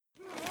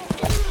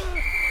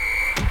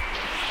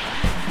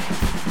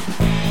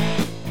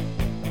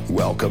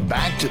Welcome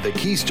back to the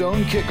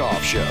Keystone Kickoff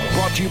Show,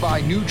 brought to you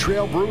by New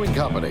Trail Brewing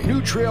Company.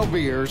 New Trail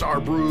beers are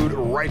brewed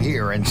right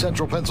here in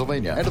central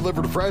Pennsylvania and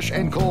delivered fresh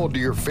and cold to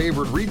your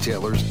favorite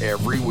retailers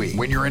every week.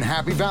 When you're in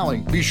Happy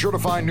Valley, be sure to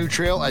find New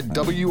Trail at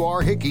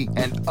W.R. Hickey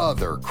and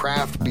other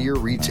craft beer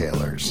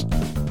retailers.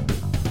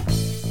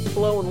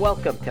 Hello and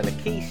welcome to the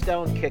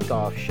Keystone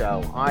Kickoff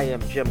Show. I am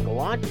Jim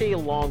Galante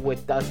along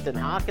with Dustin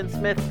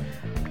Hockensmith.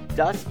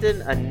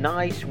 Dustin, a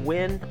nice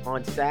win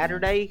on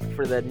Saturday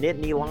for the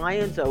Nittany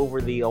Lions over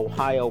the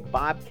Ohio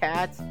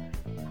Bobcats.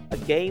 A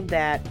game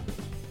that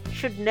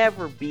should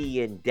never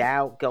be in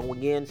doubt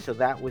going in, so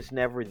that was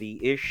never the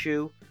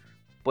issue.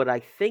 But I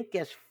think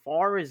as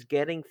far as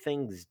getting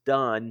things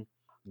done,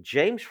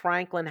 James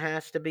Franklin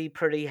has to be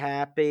pretty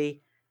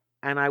happy,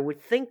 and I would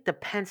think the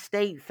Penn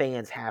State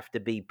fans have to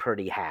be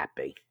pretty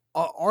happy.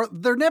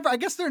 They're never, I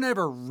guess they're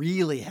never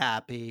really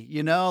happy,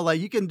 you know,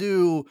 like you can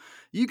do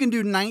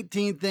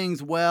 19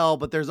 things well,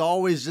 but there's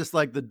always just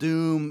like the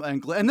doom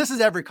and this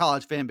is every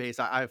college fan base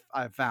I've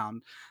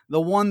found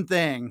the one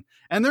thing,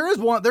 and there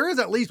is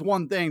at least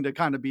one thing to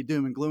kind of be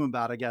doom and gloom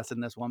about, I guess, in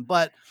this one.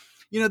 But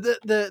you know,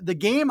 the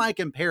game I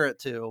compare it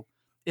to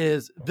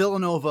is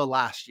Villanova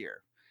last year,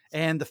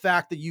 and the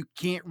fact that you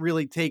can't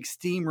really take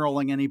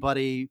steamrolling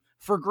anybody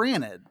for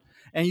granted.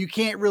 And you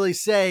can't really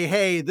say,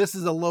 hey, this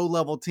is a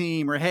low-level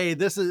team, or hey,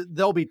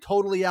 they'll be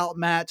totally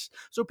outmatched.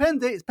 So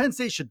Penn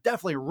State should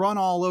definitely run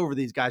all over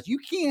these guys. You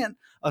can't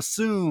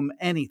assume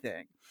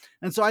anything.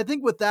 And so I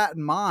think with that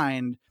in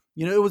mind,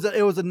 you know, it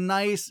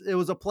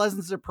was a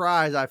pleasant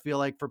surprise, I feel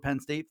like, for Penn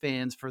State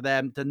fans, for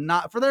there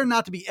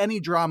not to be any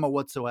drama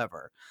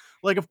whatsoever.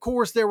 Like, of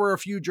course, there were a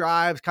few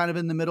drives kind of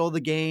in the middle of the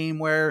game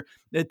where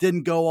it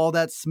didn't go all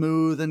that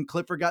smooth and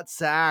Clifford got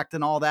sacked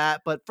and all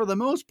that. But for the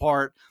most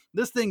part,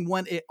 this thing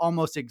went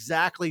almost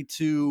exactly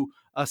to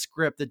a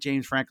script that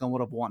James Franklin would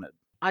have wanted.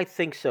 I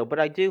think so, but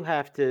I do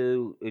have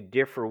to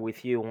differ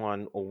with you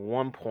on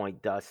one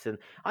point, Dustin.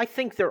 I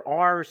think there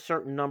are a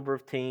certain number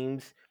of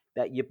teams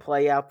that you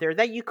play out there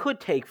that you could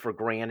take for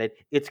granted.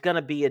 It's going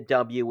to be a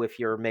W if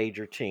you're a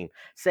major team.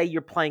 Say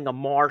you're playing a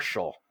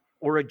Marshall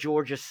or a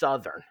Georgia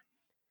Southern,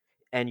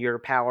 and you're a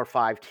Power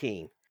 5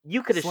 team.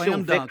 You could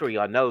assume victory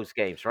on those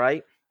games,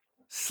 right?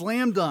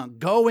 Slam dunk.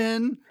 Go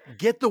in,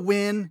 get the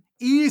win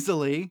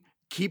easily,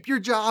 keep your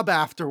job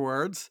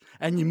afterwards,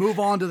 and you move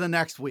on to the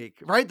next week,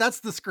 right? That's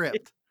the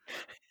script.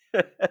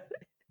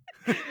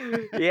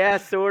 Yeah,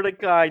 sort of,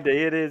 kind of.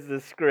 It is the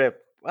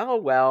script. Oh,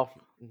 well,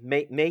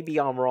 maybe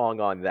I'm wrong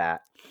on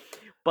that.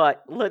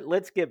 But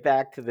let's get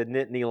back to the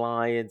Nittany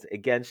Lions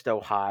against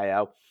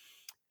Ohio.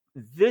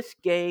 This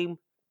game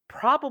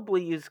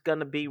probably is going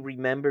to be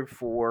remembered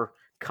for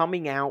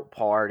coming out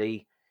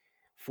party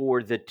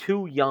for the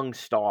two young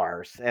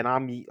stars, and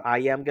I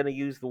am going to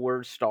use the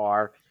word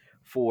star,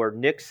 for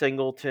Nick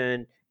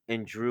Singleton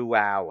and Drew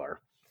Aller.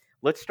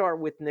 Let's start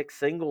with Nick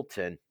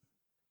Singleton.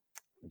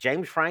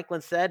 James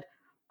Franklin said,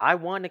 I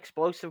want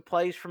explosive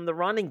plays from the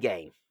running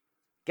game.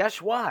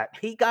 Guess what?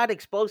 He got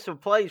explosive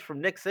plays from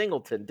Nick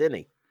Singleton, didn't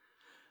he?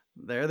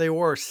 There they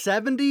were,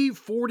 70,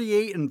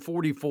 48, and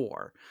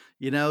 44.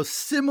 You know,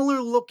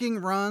 similar looking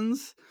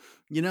runs.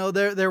 You know,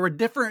 there were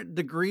different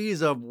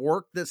degrees of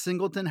work that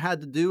Singleton had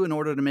to do in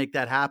order to make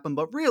that happen,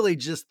 but really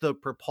just the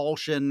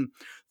propulsion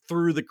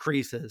through the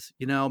creases,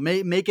 you know,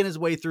 making his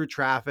way through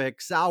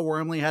traffic. Sal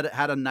Wormley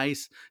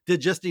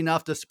did just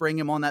enough to spring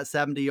him on that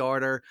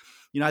 70-yarder.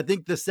 You know, I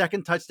think the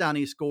second touchdown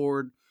he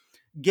scored,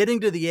 getting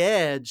to the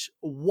edge,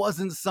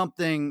 wasn't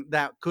something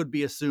that could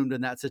be assumed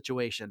in that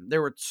situation.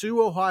 There were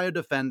two Ohio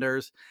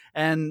defenders,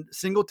 and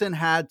Singleton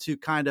had to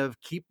kind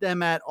of keep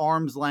them at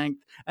arm's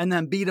length and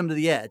then beat them to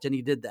the edge, and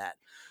he did that.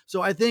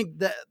 So I think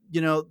that, you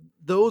know,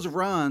 those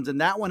runs,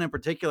 and that one in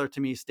particular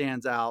to me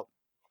stands out.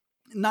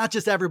 Not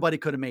just everybody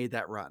could have made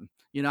that run.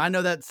 You know, I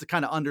know that's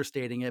kind of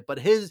understating it, but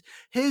his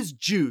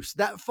juice,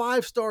 that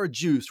 5-star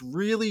juice,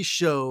 really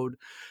showed,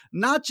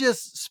 not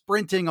just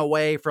sprinting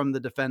away from the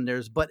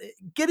defenders, but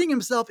getting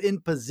himself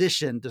in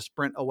position to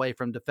sprint away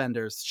from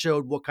defenders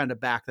showed what kind of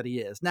back that he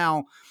is.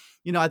 Now,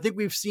 you know, I think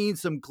we've seen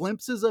some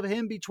glimpses of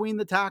him between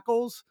the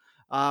tackles,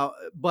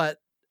 but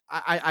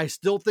I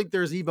still think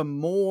there's even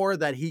more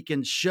that he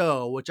can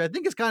show, which I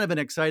think is kind of an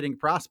exciting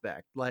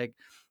prospect. Like,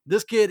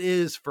 this kid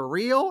is for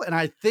real. And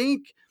I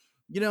think,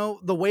 you know,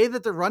 the way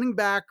that the running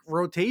back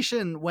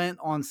rotation went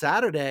on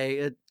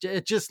Saturday,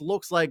 it just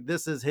looks like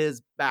this is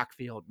his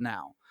backfield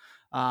now.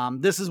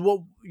 This is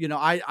what, you know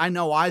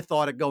I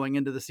thought it going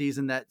into the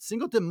season that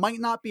Singleton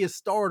might not be a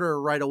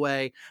starter right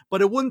away,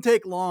 but it wouldn't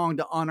take long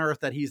to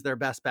unearth that he's their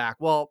best back.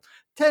 Well,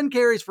 10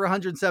 carries for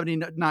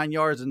 179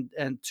 yards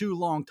and 2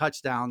 long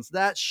touchdowns.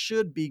 That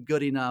should be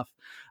good enough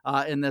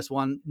in this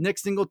one. Nick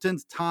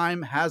Singleton's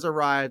time has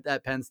arrived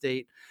at Penn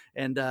State.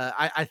 And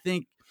I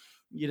think,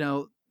 you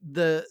know,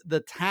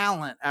 the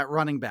talent at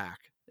running back,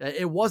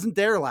 it wasn't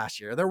there last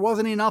year. There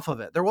wasn't enough of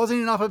it. There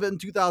wasn't enough of it in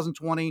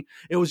 2020.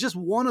 It was just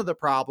one of the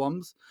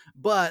problems,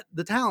 but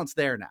the talent's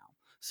there now.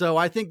 So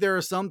I think there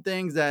are some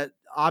things that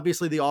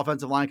obviously the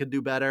offensive line could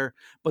do better,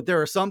 but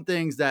there are some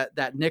things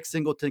that Nick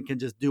Singleton can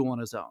just do on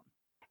his own.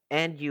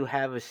 And you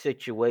have a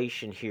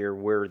situation here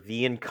where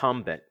the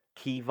incumbent,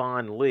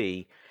 Kevon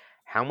Lee,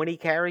 how many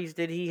carries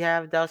did he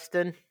have,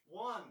 Dustin?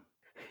 One.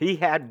 He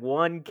had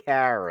one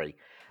carry.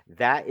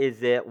 That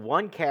is it.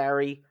 One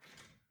carry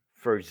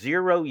for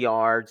 0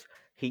 yards.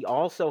 He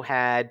also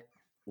had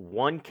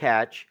one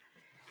catch.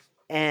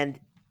 And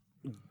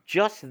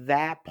just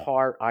that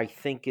part, I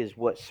think, is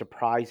what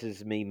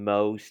surprises me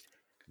most,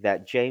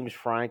 that James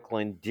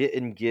Franklin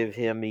didn't give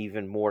him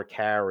even more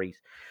carries.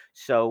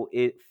 So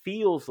it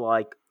feels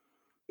like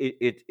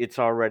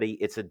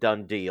it's a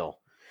done deal.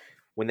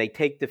 When they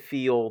take the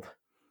field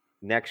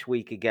next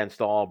week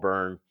against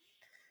Auburn,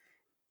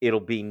 it'll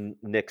be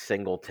Nick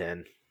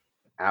Singleton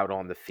out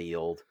on the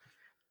field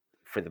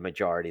for the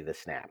majority of the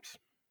snaps.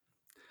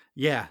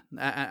 Yeah,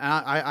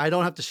 I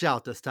don't have to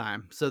shout this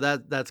time, so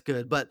that's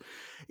good. But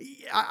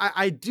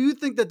I do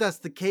think that that's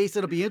the case.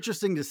 It'll be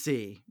interesting to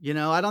see.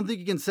 I don't think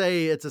you can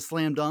say it's a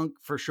slam dunk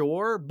for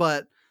sure,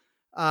 but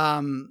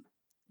um,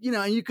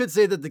 and you could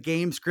say that the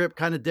game script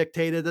kind of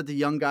dictated that the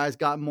young guys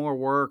got more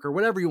work or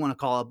whatever you want to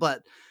call it.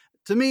 But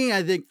to me,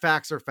 I think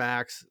facts are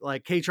facts.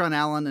 Like Katron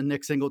Allen and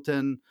Nick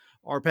Singleton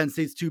are Penn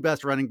State's two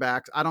best running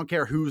backs. I don't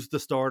care who's the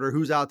starter,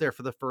 who's out there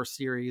for the first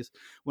series.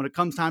 When it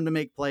comes time to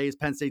make plays,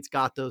 Penn State's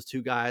got those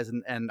two guys.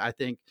 And I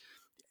think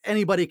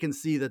anybody can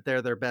see that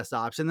they're their best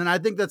option. And I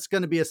think that's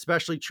going to be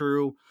especially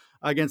true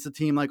against a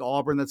team like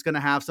Auburn that's going to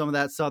have some of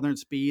that Southern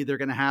speed. They're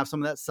going to have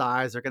some of that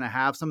size. They're going to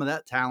have some of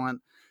that talent.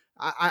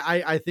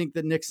 I think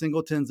that Nick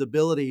Singleton's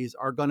abilities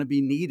are going to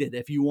be needed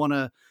if you want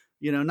to,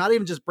 not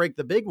even just break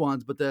the big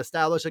ones, but to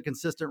establish a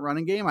consistent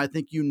running game. I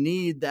think you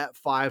need that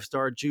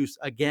 5-star juice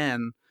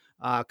again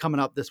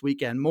coming up this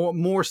weekend,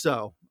 more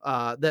so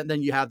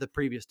than you have the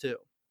previous two.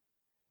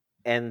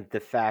 And the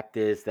fact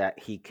is that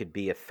he could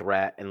be a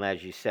threat. And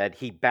as you said,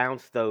 he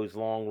bounced those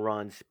long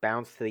runs,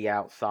 bounced to the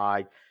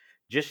outside.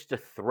 Just the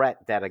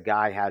threat that a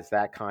guy has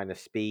that kind of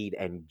speed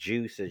and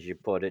juice, as you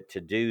put it,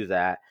 to do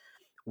that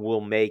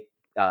will make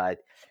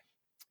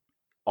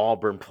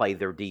Auburn play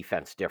their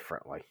defense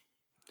differently.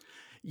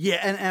 Yeah,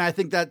 and I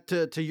think that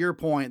to your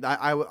point,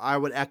 I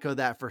would echo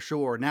that for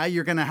sure. Now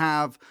you're going to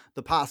have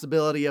the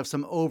possibility of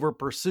some over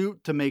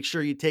pursuit to make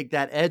sure you take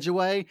that edge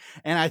away,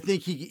 and I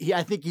think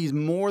I think he's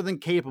more than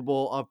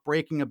capable of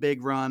breaking a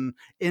big run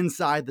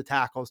inside the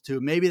tackles too.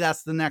 Maybe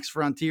that's the next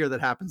frontier that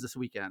happens this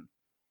weekend.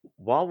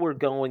 While we're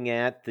going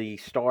at the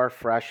star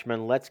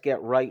freshman, let's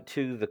get right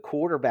to the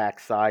quarterback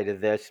side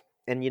of this.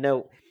 And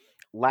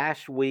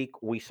last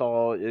week we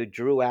saw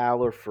Drew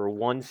Aller for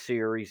one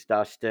series,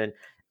 Dustin,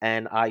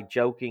 and I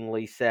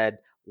jokingly said,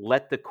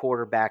 let the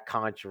quarterback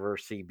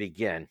controversy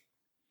begin.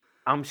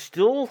 I'm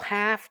still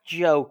half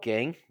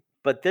joking,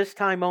 but this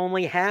time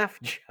only half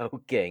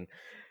joking.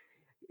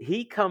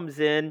 He comes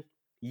in,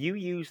 you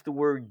use the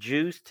word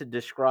juice to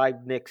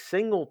describe Nick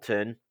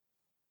Singleton.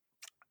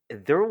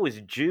 There was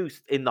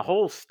juice in the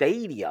whole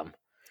stadium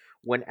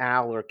when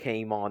Aller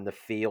came on the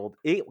field.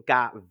 It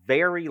got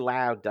very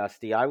loud,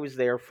 Dusty. I was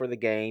there for the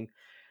game.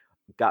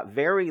 Got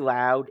very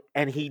loud,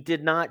 and he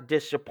did not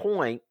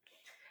disappoint.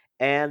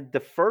 And the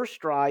first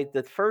drive,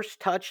 the first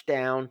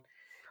touchdown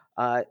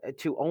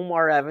to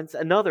Omar Evans,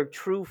 another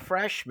true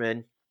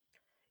freshman,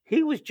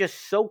 he was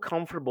just so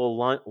comfortable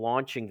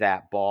launching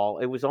that ball.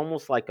 It was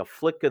almost like a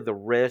flick of the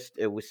wrist.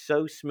 It was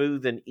so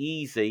smooth and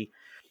easy.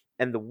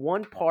 And the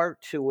one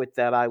part to it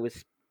that I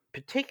was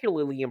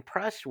particularly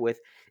impressed with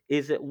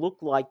is it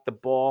looked like the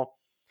ball,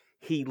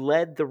 he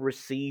led the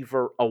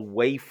receiver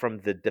away from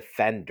the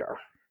defender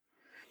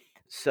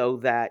so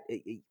that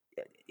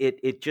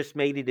it just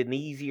made it an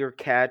easier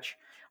catch.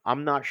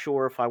 I'm not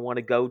sure if I want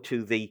to go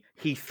to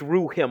he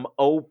threw him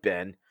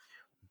open,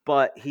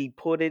 but he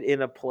put it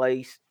in a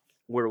place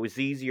where it was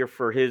easier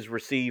for his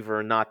receiver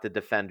and not the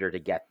defender to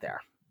get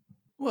there.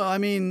 Well, I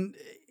mean,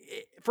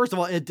 first of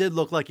all, it did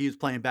look like he was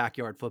playing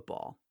backyard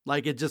football.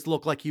 Like it just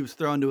looked like he was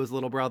thrown to his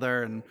little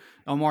brother, and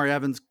Omari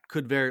Evans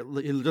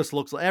it just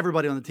looks like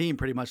everybody on the team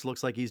pretty much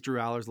looks like he's Drew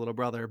Aller's little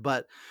brother.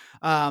 But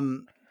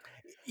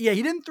yeah,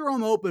 he didn't throw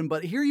him open,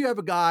 but here you have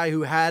a guy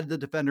who had the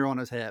defender on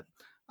his hip.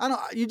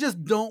 You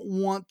just don't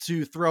want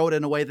to throw it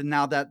in a way that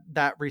now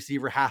that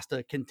receiver has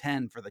to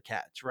contend for the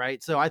catch,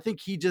 right? So I think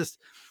he just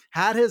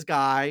had his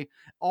guy.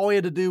 All he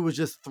had to do was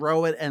just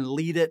throw it and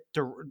lead it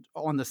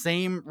on the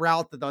same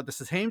route, the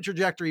same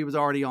trajectory he was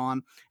already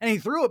on, and he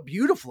threw it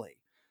beautifully.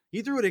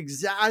 He threw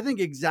it I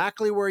think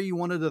exactly where you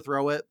wanted to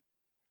throw it.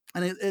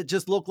 And it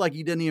just looked like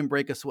he didn't even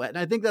break a sweat. And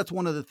I think that's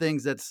one of the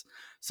things that's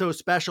so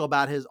special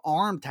about his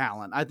arm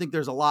talent. I think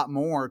there's a lot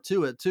more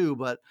to it too,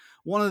 but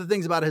one of the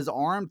things about his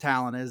arm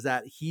talent is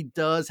that he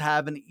does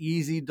have an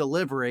easy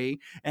delivery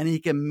and he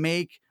can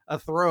make a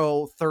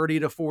throw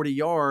 30 to 40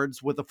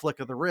 yards with a flick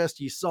of the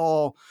wrist. You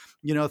saw,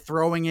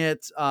 throwing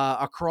it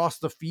across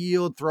the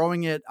field,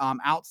 throwing it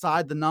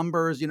outside the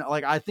numbers,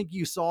 I think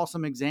you saw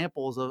some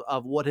examples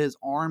of what his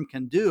arm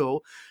can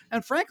do.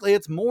 And frankly,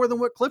 it's more than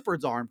what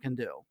Clifford's arm can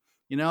do.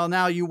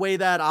 Now you weigh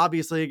that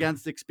obviously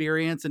against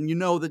experience, and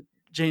that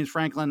James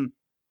Franklin,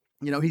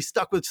 he's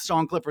stuck with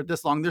Sean Clifford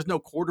this long. There's no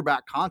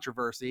quarterback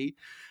controversy,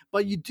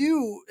 But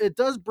it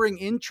does bring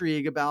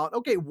intrigue about,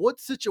 okay, what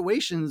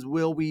situations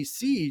will we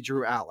see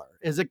Drew Aller?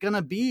 Is it going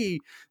to be,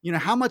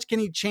 how much can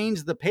he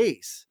change the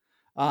pace?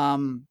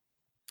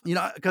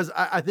 Because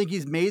I think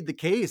he's made the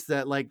case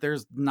that like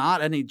there's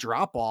not any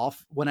drop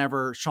off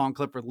whenever Sean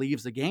Clifford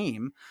leaves the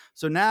game.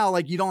 So now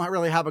like you don't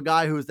really have a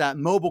guy who's that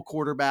mobile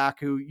quarterback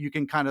who you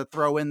can kind of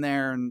throw in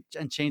there and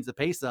change the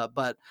pace up.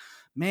 But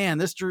man,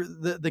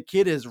 the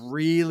kid is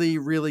really,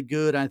 really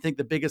good. And I think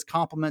the biggest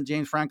compliment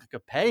James Franklin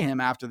could pay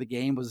him after the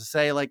game was to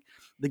say like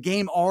the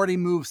game already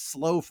moves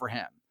slow for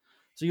him.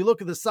 So you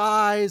look at the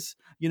size,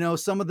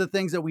 some of the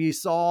things that we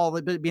saw,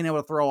 being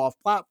able to throw off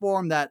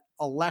platform, that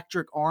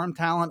electric arm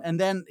talent, and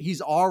then he's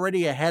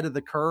already ahead of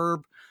the curve,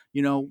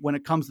 when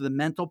it comes to the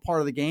mental part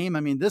of the game. I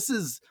mean, this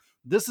is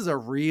a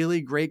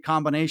really great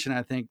combination,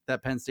 I think,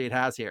 that Penn State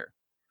has here.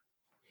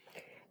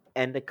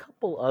 And a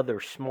couple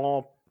other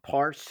small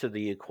parts to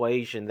the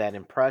equation that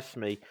impressed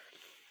me.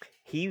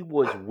 He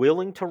was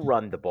willing to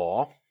run the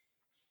ball.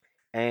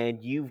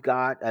 And you've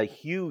got a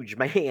huge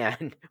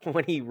man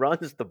when he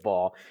runs the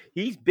ball.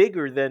 He's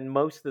bigger than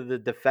most of the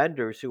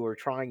defenders who are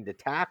trying to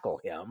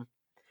tackle him.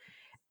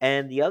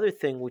 And the other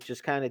thing, which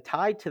is kind of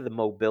tied to the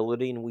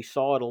mobility, and we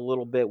saw it a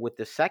little bit with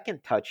the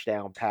second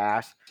touchdown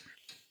pass,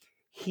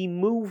 he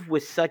moved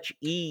with such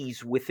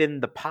ease within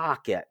the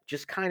pocket,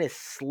 just kind of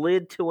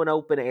slid to an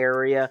open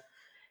area.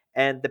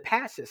 And the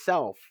pass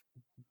itself,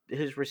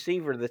 his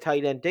receiver, the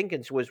tight end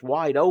Dinkins, was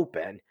wide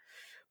open.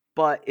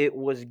 But it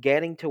was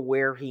getting to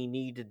where he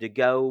needed to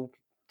go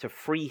to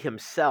free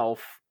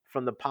himself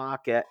from the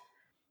pocket,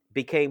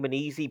 became an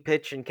easy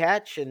pitch and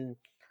catch, and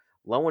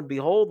lo and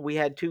behold, we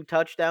had 2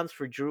 touchdowns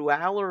for Drew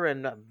Aller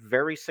and a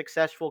very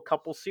successful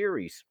couple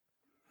series.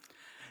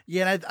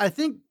 Yeah, and I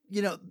think,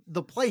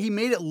 the play, he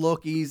made it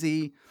look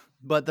easy,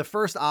 but the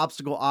first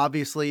obstacle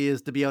obviously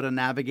is to be able to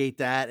navigate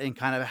that and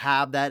kind of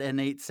have that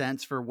innate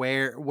sense for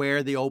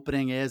where the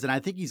opening is. And I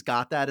think he's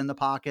got that in the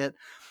pocket.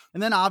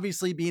 And then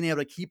obviously being able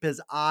to keep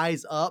his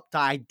eyes up to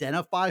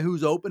identify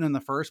who's open in the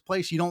first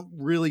place. You don't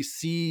really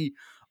see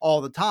all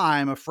the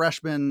time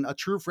a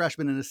true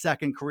freshman in his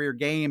second career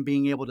game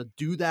being able to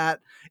do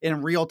that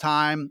in real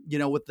time,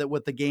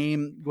 with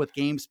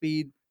game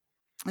speed.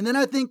 And then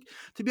I think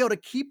to be able to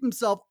keep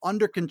himself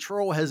under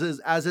control as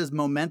his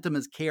momentum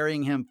is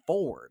carrying him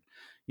forward.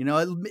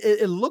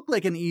 It looked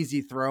like an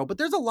easy throw, but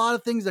there's a lot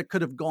of things that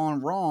could have gone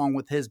wrong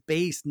with his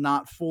base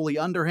not fully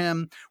under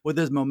him, with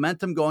his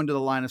momentum going to the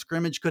line of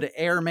scrimmage, could have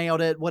airmailed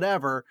it,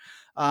 whatever.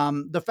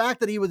 The fact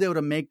that he was able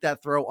to make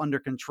that throw under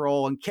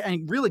control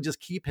and really just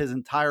keep his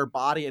entire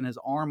body and his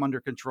arm under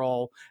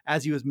control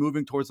as he was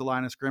moving towards the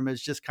line of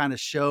scrimmage just kind of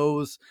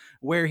shows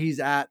where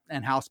he's at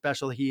and how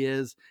special he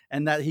is,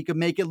 and that he could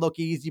make it look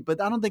easy, but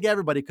I don't think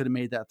everybody could have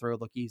made that throw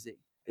look easy.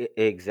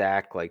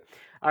 Exactly.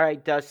 All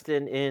right,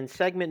 Dustin, in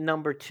segment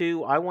number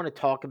 2, I want to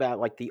talk about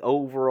like the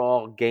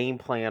overall game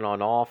plan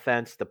on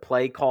offense, the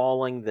play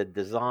calling, the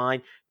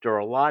design. There are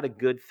a lot of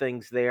good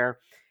things there.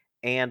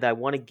 And I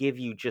want to give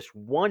you just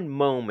one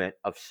moment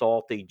of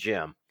Salty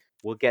Jim.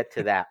 We'll get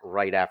to that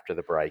right after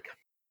the break.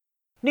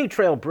 New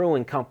Trail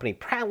Brewing Company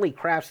proudly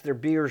crafts their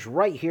beers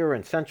right here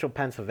in central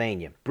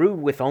Pennsylvania.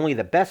 Brewed with only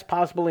the best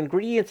possible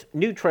ingredients,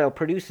 New Trail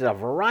produces a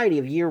variety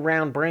of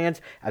year-round brands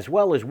as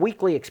well as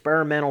weekly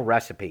experimental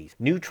recipes.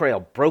 New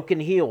Trail Broken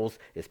Heels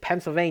is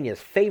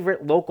Pennsylvania's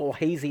favorite local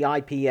hazy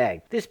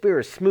IPA. This beer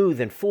is smooth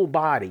and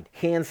full-bodied.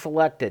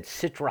 Hand-selected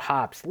Citra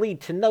hops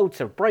lead to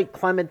notes of bright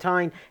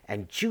clementine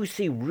and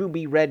juicy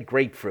ruby red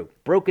grapefruit.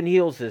 Broken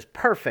Heels is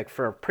perfect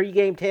for a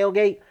pregame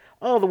tailgate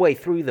all the way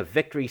through the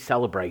victory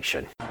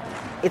celebration.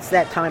 It's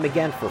that time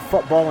again for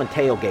football and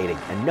tailgating,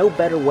 and no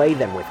better way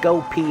than with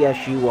Go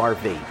PSU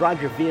RV. Drive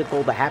your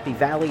vehicle to Happy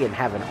Valley and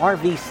have an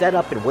RV set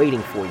up and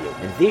waiting for you.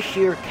 And this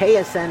year,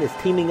 KSN is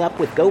teaming up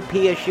with Go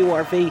PSU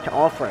RV to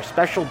offer a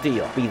special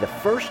deal. Be the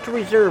first to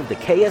reserve the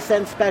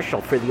KSN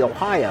special for the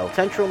Ohio,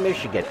 Central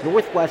Michigan,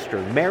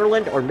 Northwestern,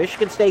 Maryland, or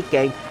Michigan State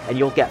game, and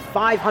you'll get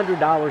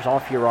 $500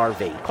 off your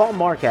RV. Call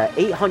Mark at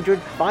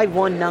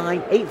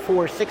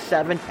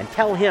 800-519-8467 and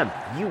tell him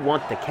you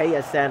want the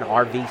KSN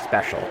RV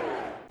special.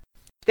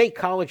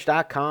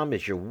 StateCollege.com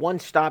is your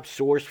one-stop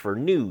source for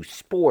news,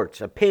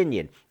 sports,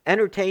 opinion,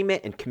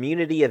 entertainment, and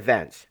community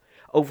events.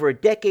 Over a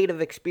decade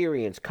of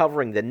experience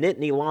covering the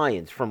Nittany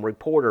Lions from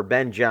reporter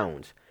Ben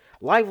Jones.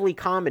 Lively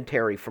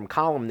commentary from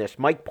columnist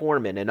Mike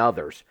Poorman and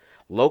others.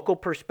 Local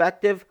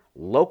perspective,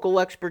 local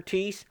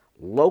expertise,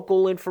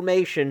 local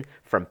information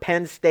from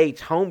Penn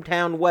State's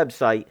hometown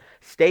website,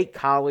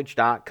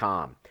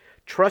 StateCollege.com.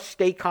 Trust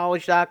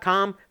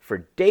StateCollege.com for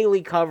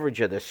daily coverage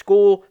of the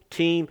school,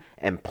 team,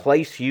 and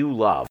place you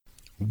love.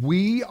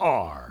 We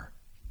are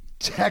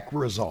Tech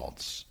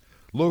Results,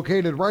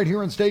 located right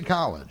here in State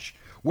College.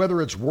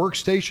 Whether it's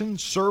workstation,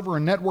 server,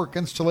 and network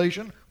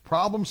installation,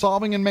 problem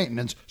solving and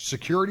maintenance,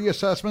 security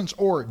assessments,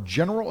 or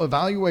general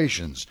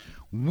evaluations,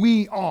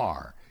 we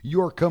are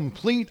your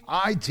complete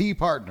IT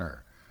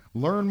partner.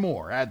 Learn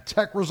more at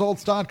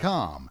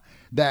techresults.com.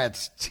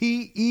 That's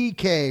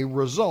TEK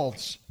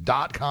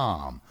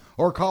results.com.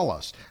 Or call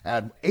us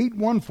at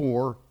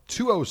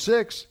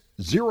 814-206-1000.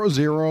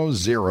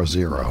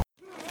 0000.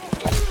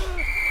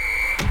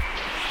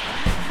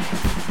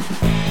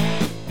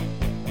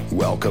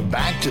 Welcome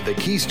back to the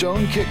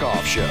Keystone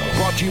Kickoff Show,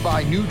 brought to you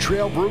by New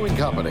Trail Brewing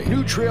Company.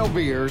 New Trail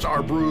beers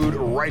are brewed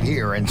right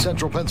here in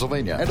central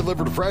Pennsylvania and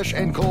delivered fresh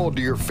and cold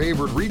to your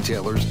favorite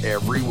retailers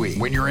every week.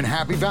 When you're in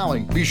Happy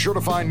Valley, be sure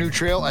to find New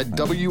Trail at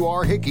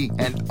W.R. Hickey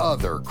and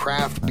other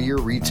craft beer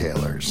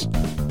retailers.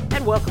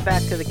 And welcome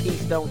back to the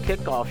Keystone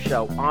Kickoff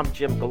Show. I'm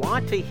Jim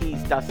Galante,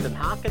 he's Dustin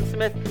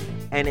Hockensmith,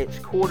 and it's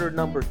quarter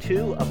number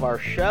 2 of our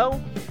show.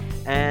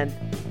 And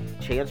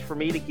chance for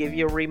me to give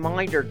you a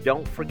reminder.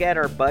 Don't forget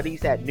our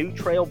buddies at New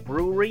Trail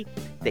Brewery.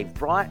 They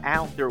brought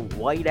out their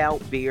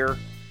whiteout beer.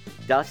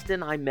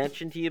 Dustin, I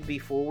mentioned to you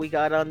before we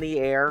got on the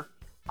air,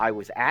 I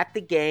was at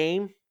the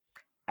game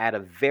at a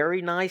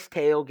very nice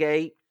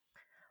tailgate.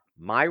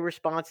 My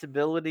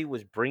responsibility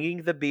was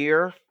bringing the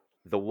beer.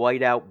 The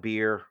whiteout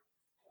beer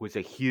was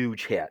a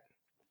huge hit.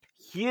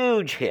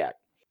 Huge hit.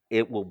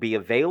 It will be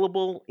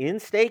available in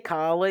State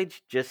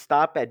College. Just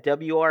stop at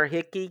W.R.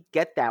 Hickey.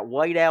 Get that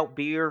whiteout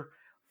beer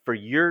for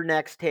your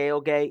next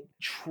tailgate.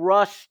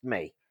 Trust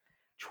me,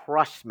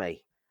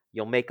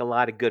 you'll make a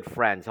lot of good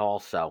friends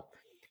also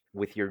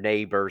with your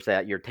neighbors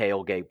at your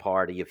tailgate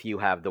party if you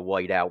have the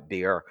whiteout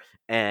beer,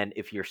 and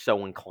if you're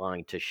so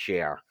inclined to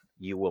share,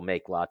 you will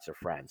make lots of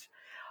friends.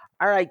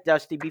 All right,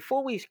 Dusty,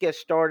 before we get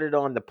started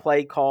on the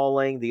play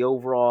calling, the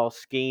overall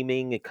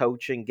scheming and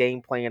coaching,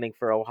 game planning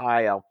for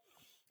Ohio,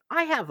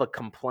 I have a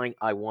complaint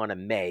I want to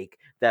make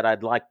that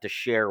I'd like to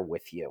share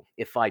with you,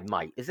 if I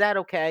might. Is that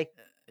okay?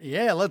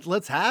 Yeah,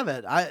 let's have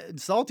it.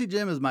 Salty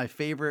Jim is my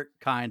favorite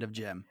kind of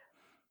Jim.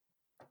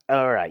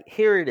 All right,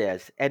 here it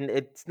is. And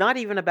it's not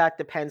even about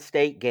the Penn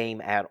State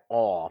game at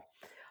all.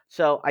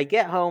 So I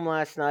get home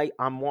last night.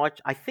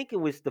 I think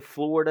it was the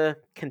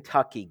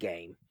Florida-Kentucky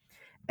game.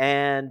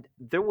 And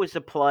there was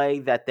a play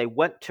that they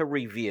went to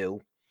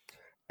review.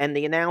 And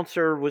the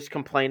announcer was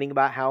complaining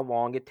about how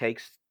long it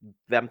takes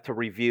them to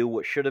review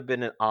what should have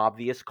been an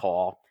obvious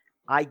call.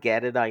 I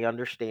get it. I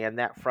understand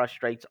that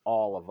frustrates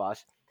all of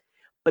us.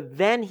 But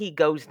then he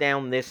goes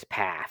down this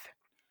path.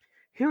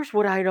 Here's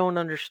what I don't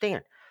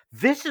understand.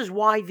 This is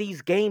why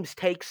these games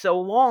take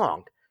so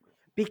long,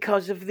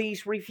 because of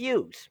these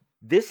reviews.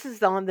 This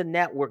is on the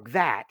network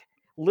that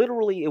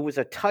literally it was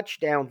a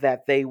touchdown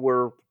that they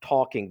were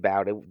talking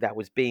about that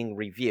was being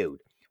reviewed.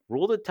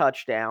 Ruled a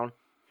touchdown.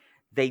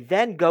 They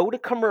then go to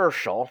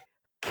commercial,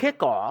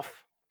 kickoff,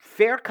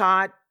 fair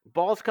caught,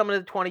 ball's coming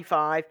to the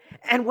 25,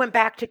 and went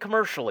back to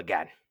commercial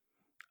again.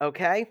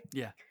 Okay?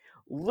 Yeah.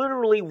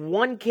 Literally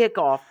one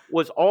kickoff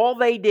was all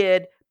they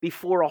did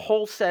before a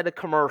whole set of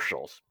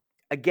commercials.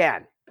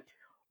 Again.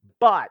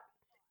 But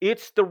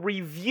it's the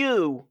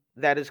review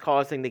that is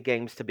causing the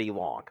games to be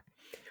long.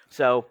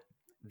 So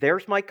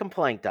there's my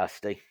complaint,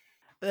 Dusty.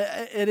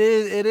 It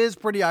is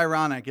pretty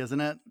ironic, isn't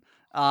it?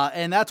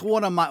 And that's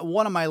one of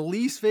my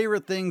least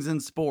favorite things in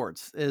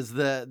sports is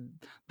the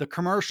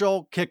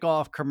commercial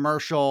kickoff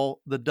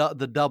commercial, the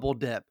double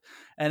dip,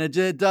 and it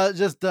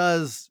just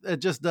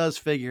does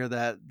figure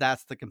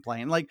that's the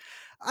complaint. Like,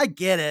 I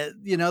get it,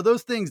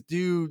 those things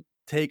do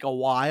take a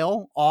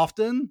while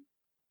often,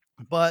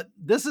 but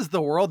this is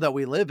the world that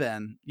we live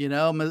in.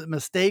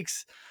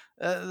 Mistakes,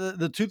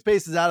 the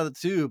toothpaste is out of the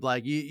tube.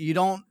 Like, you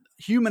don't,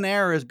 human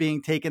error is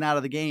being taken out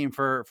of the game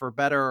for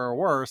better or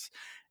worse,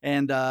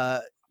 and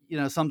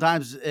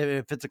sometimes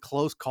if it's a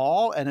close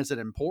call and it's an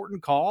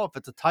important call, if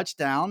it's a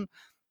touchdown,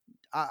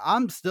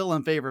 I'm still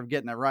in favor of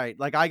getting it right.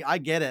 Like, I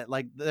get it.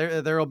 Like,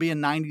 there'll be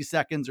in 90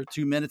 seconds or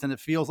 2 minutes and it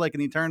feels like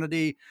an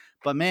eternity,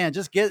 but man,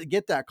 just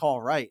get that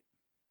call right.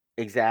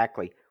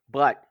 Exactly.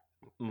 But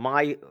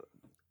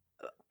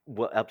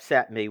what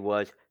upset me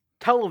was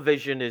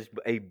television is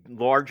a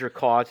larger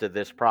cause of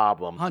this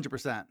problem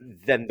 100%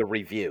 than the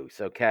reviews.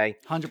 Okay.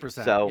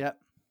 100%. So yep.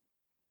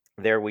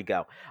 There we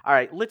go. All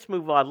right, let's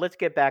move on. Let's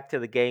get back to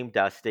the game,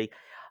 Dusty.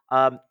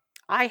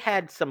 I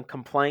had some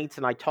complaints,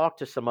 and I talked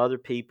to some other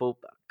people,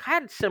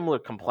 had similar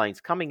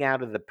complaints coming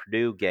out of the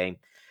Purdue game.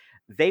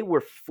 They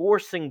were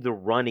forcing the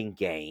running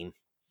game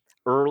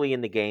early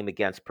in the game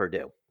against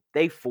Purdue.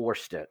 They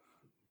forced it.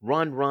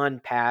 Run,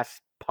 pass,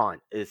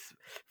 punt,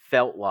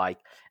 felt like.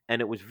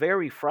 And it was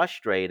very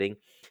frustrating.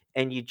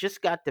 And you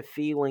just got the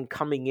feeling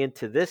coming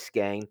into this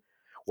game,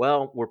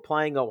 well, we're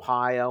playing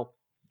Ohio.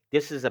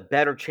 This is a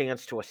better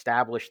chance to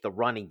establish the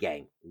running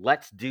game.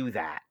 Let's do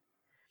that.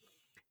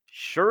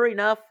 Sure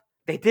enough,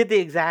 they did the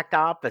exact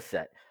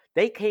opposite.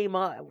 They came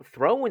up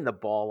throwing the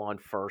ball on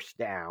first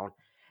down,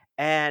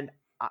 and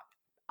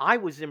I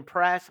was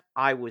impressed.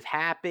 I was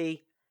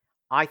happy.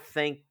 I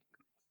think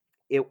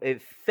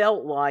it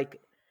felt like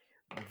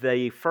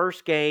the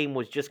first game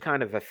was just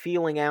kind of a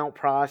feeling out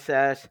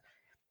process.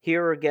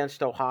 Here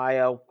against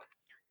Ohio,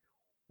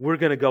 we're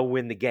going to go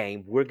win the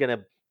game. We're going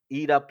to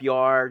eat up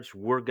yards.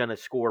 We're going to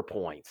score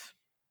points.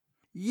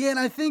 Yeah, and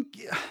I think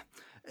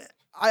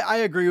I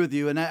agree with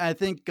you, and I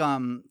think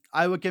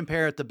I would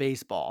compare it to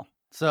baseball.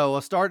 So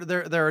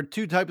there are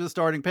two types of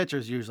starting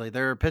pitchers usually.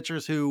 There are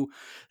pitchers who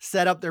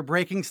set up their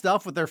breaking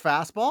stuff with their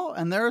fastball,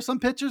 and there are some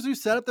pitchers who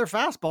set up their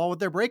fastball with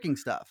their breaking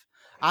stuff.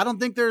 I don't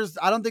think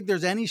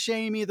there's any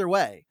shame either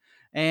way.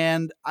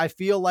 And I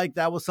feel like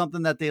that was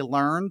something that they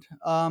learned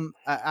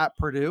at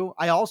Purdue.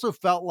 I also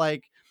felt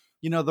like,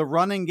 the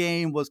running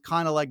game was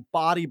kind of like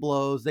body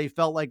blows. They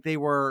felt like they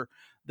were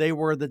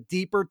the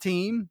deeper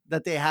team,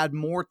 that they had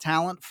more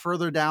talent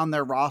further down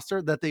their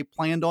roster, that they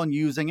planned on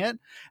using it,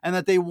 and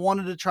that they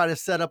wanted to try to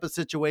set up a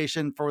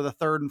situation for the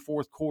third and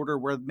fourth quarter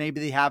where maybe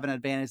they have an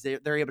advantage.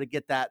 They're able to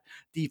get that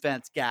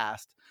defense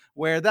gassed,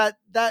 where that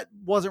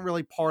wasn't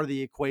really part of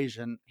the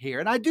equation here.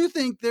 And I do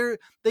think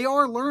they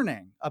are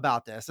learning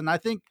about this. And I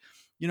think,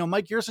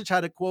 Mike Yursich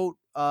had a quote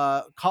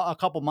a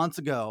couple months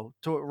ago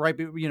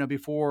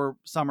before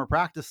summer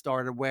practice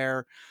started,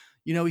 where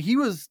he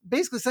was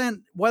basically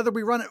saying, whether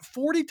we run it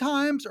 40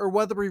 times or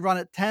whether we run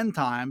it 10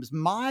 times,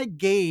 my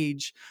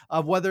gauge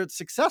of whether it's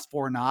successful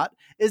or not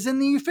is in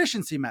the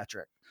efficiency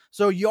metric.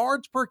 So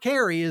yards per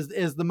carry is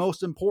the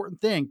most important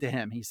thing to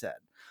him, he said.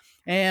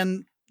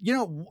 And,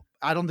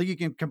 I don't think you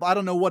can, I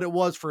don't know what it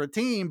was for a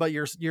team, but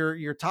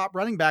your top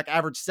running back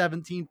averaged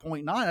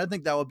 17.9. I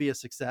think that would be a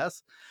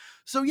success.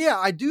 So yeah,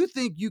 I do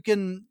think you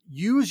can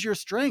use your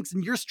strengths,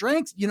 and your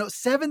strengths,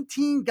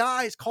 17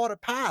 guys caught a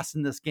pass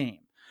in this game.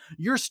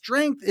 Your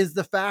strength is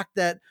the fact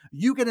that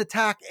you can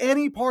attack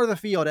any part of the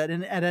field at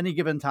any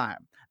given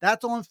time.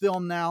 That's on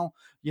film now.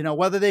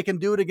 Whether they can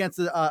do it against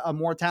a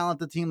more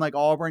talented team like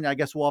Auburn, I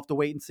guess we'll have to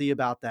wait and see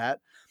about that.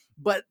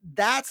 But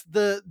that's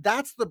the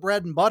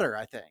bread and butter,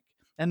 I think.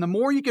 And the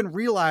more you can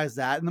realize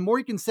that, and the more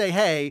you can say,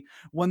 hey,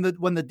 when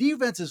the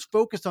defense is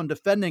focused on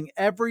defending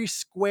every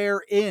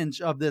square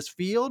inch of this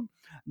field,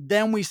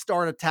 then we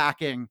start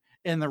attacking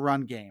in the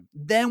run game.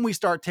 Then we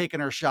start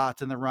taking our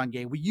shots in the run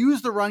game. We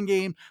use the run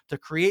game to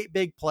create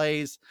big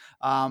plays.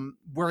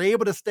 We're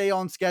able to stay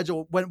on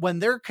schedule when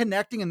they're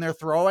connecting and they're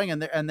throwing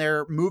and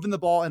they're moving the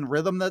ball in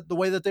rhythm the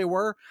way that they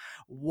were.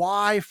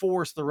 Why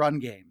force the run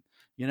game?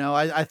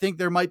 I think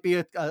there might be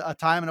a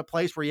time and a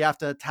place where you have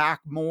to attack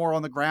more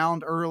on the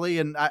ground early,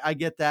 and I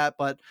get that,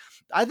 but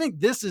I think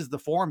this is the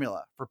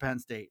formula for Penn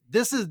State.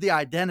 This is the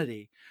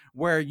identity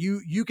where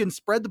you can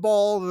spread the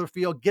ball over the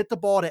field, get the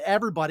ball to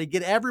everybody,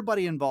 get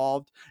everybody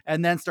involved,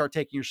 and then start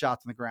taking your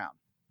shots on the ground.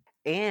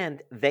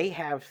 And they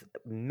have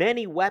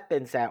many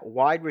weapons at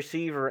wide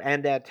receiver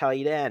and at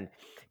tight end.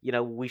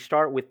 We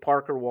start with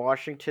Parker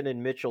Washington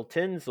and Mitchell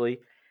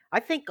Tinsley.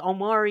 I think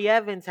Omari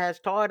Evans has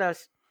taught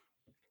us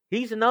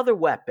he's another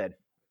weapon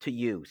to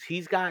use.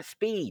 He's got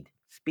speed.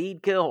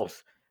 Speed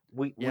kills.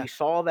 We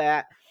saw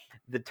that.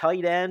 The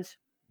tight ends,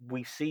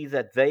 we see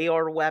that they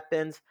are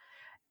weapons.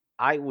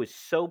 I was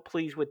so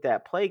pleased with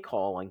that play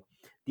calling.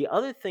 The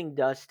other thing,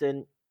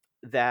 Dustin,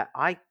 that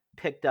I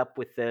picked up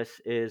with this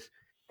is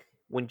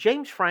when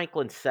James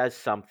Franklin says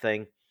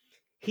something,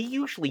 he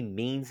usually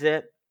means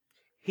it.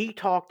 He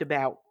talked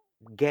about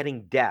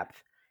getting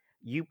depth.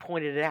 You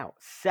pointed it out.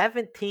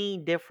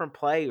 17 different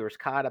players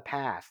caught a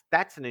pass.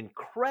 That's an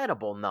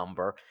incredible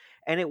number.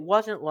 And it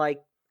wasn't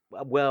like,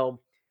 12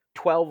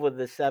 of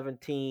the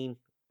 17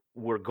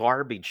 were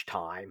garbage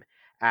time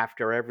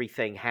after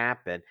everything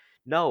happened.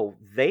 No,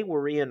 they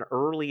were in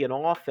early and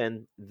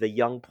often, the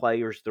young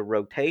players, the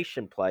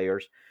rotation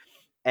players.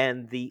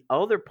 And the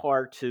other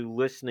part to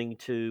listening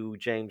to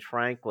James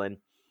Franklin,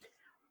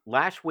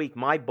 last week,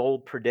 my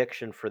bold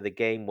prediction for the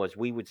game was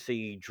we would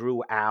see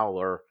Drew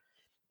Aller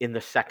in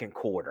the second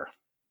quarter.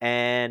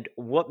 And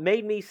what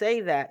made me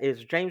say that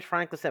is James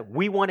Franklin said,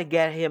 we want to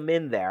get him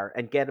in there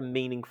and get him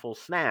meaningful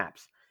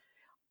snaps.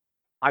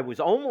 I was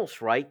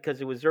almost right because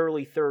it was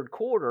early third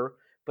quarter,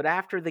 but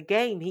after the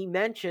game, he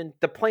mentioned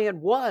the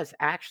plan was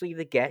actually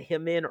to get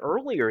him in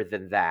earlier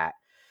than that.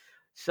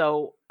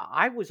 So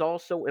I was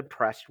also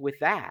impressed with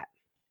that.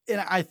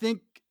 And I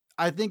think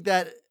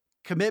that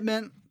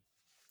commitment,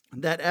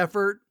 that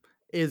effort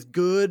is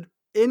good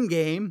in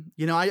game.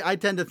 I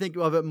tend to think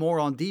of it more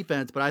on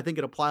defense, but I think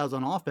it applies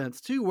on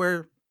offense too,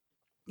 where,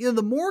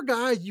 the more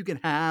guys you can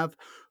have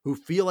who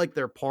feel like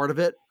they're part of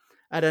it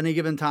at any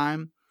given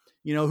time,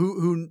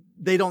 who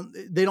they don't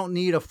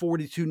need a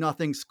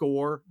 42-0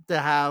 score to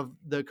have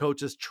the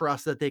coaches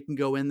trust that they can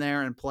go in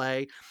there and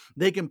play.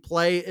 They can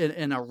play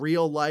in a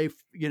real life,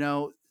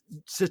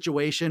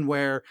 situation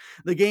where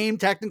the game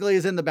technically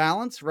is in the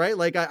balance, right?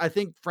 Like I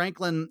think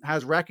Franklin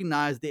has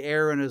recognized the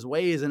error in his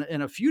ways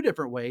in a few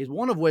different ways,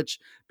 one of which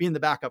being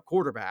the backup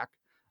quarterback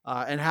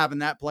and having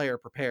that player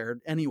prepared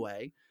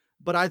anyway.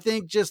 But I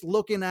think just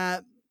looking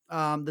at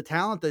the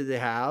talent that they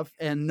have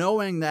and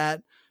knowing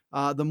that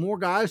the more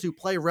guys who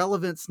play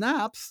relevant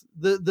snaps,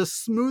 the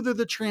smoother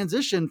the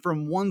transition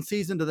from one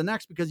season to the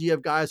next, because you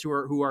have guys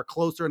who are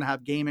closer and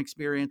have game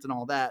experience and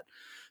all that.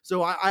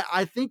 So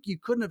I think you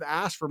couldn't have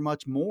asked for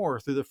much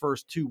more through the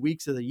first 2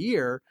 weeks of the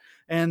year.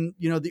 And,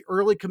 the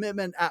early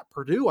commitment at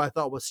Purdue, I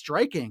thought was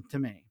striking to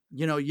me.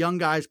 Young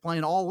guys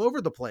playing all over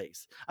the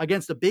place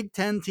against a Big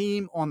Ten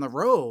team on the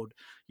road.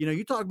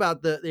 You talk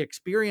about the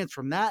experience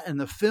from that and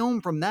the film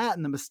from that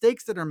and the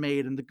mistakes that are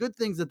made and the good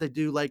things that they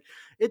do. Like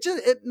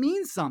it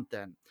means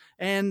something.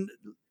 And,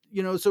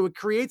 so it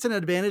creates an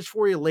advantage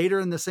for you later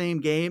in the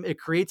same game. It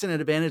creates an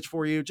advantage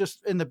for you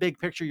just in the big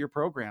picture of your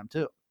program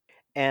too.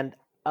 And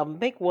I'll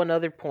make one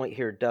other point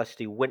here,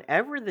 Dusty.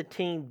 Whenever the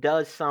team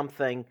does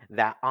something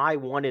that I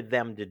wanted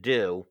them to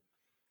do,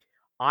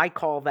 I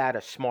call that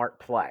a smart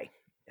play,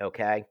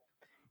 okay?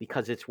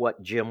 Because it's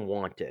what Jim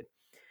wanted.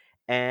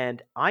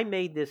 And I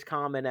made this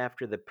comment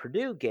after the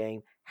Purdue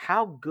game,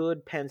 how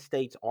good Penn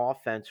State's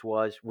offense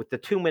was with the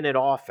 2-minute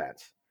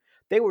offense.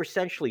 They were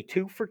essentially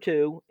 2 for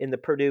 2 in the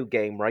Purdue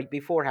game right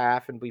before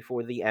half and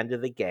before the end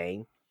of the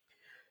game.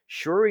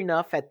 Sure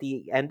enough, at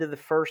the end of the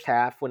first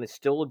half, when it's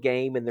still a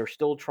game and they're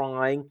still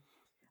trying,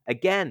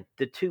 again,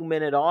 the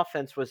 2-minute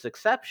offense was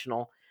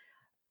exceptional.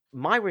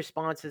 My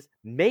response is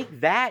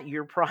make that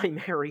your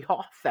primary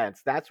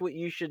offense. That's what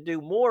you should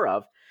do more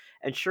of.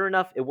 And sure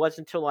enough, it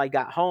wasn't until I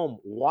got home,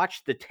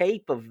 watched the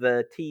tape of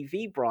the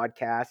TV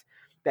broadcast,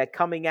 that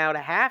coming out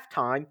of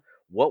halftime,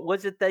 what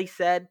was it they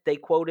said? They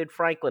quoted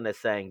Franklin as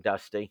saying,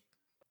 Dusty,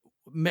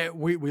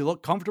 We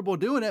look comfortable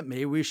doing it.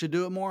 Maybe we should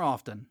do it more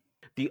often.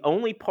 the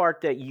only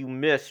part that you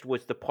missed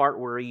was the part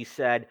where he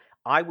said,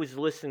 I was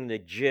listening to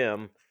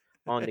Jim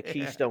on the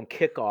Keystone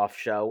Kickoff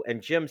show,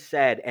 and Jim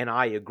said, and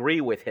I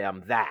agree with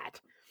him, that.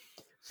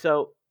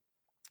 So,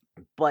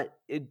 but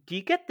do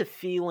you get the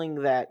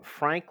feeling that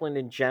Franklin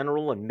in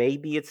general, and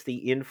maybe it's the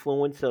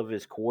influence of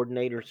his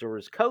coordinators or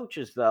his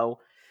coaches, though,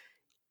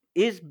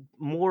 is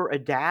more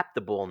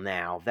adaptable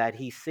now that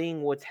he's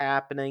seeing what's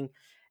happening,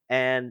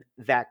 and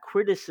that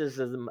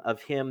criticism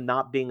of him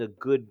not being a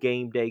good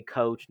game day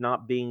coach,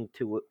 not being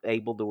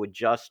able to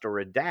adjust or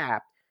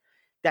adapt,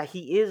 that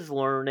he is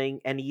learning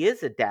and he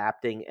is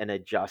adapting and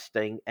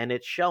adjusting, and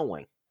it's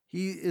showing.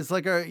 He is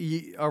like a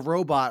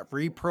robot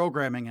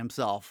reprogramming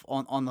himself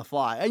on the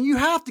fly. And you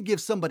have to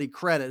give somebody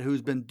credit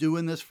who's been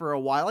doing this for a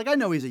while. Like, I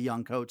know he's a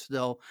young coach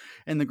still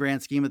in the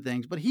grand scheme of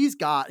things, but he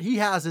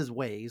has his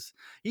ways.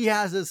 He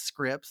has his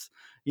scripts,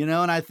 and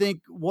I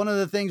think one of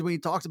the things when he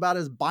talks about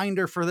his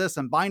binder for this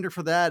and binder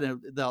for that,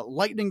 and the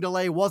lightning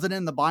delay wasn't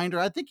in the binder,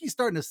 I think he's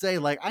starting to say,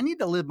 like, I need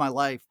to live my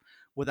life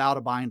without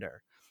a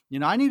binder.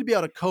 I need to be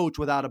able to coach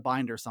without a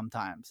binder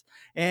sometimes.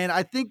 And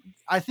I think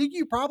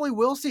you probably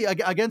will see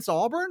against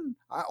Auburn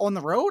on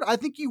the road. I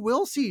think you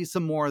will see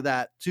some more of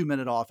that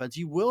 2-minute offense.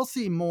 You will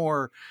see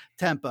more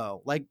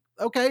tempo. Like,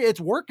 okay, it's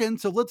working,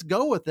 so let's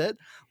go with it.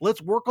 Let's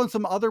work on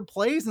some other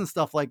plays and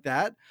stuff like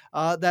that.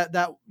 I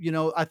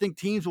think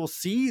teams will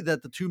see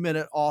that the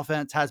 2-minute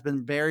offense has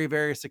been very,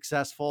 very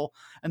successful,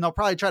 and they'll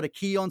probably try to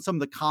key on some of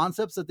the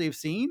concepts that they've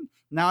seen.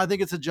 Now I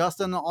think it's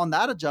adjusting on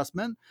that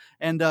adjustment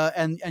and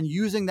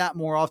using that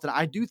more often.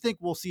 I do think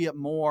we'll see it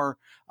more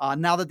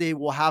now that they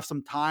will have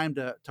some time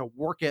to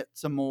work it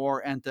some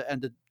more and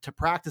to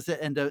practice it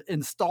and to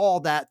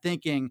install that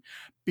thinking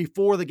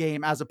before the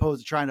game, as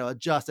opposed to trying to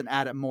adjust and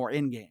add it more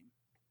in game.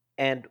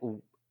 And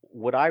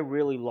what I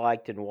really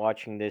liked in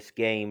watching this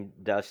game,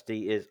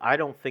 Dusty, is I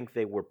don't think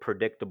they were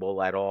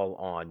predictable at all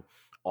on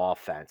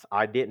offense.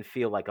 I didn't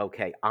feel like,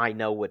 okay, I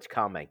know what's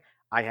coming.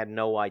 I had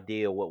no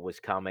idea what was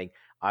coming.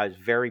 I was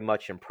very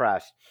much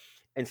impressed.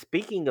 And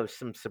speaking of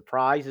some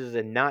surprises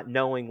and not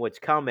knowing what's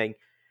coming,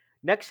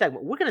 next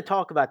segment, we're going to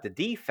talk about the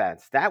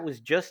defense. That was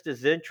just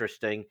as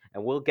interesting,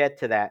 and we'll get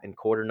to that in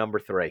quarter number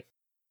 3.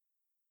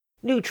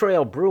 New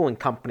Trail Brewing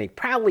Company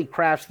proudly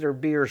crafts their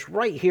beers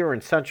right here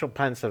in central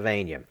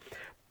Pennsylvania.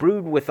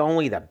 Brewed with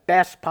only the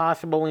best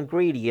possible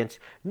ingredients,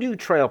 New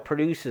Trail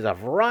produces a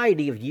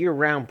variety of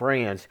year-round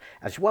brands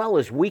as well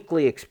as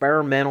weekly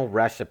experimental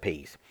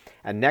recipes.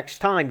 And next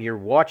time you're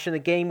watching the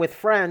game with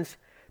friends,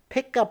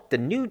 pick up the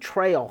New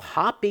Trail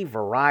Hoppy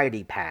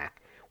Variety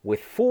Pack.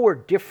 With 4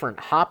 different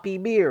hoppy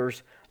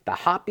beers, the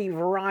Hoppy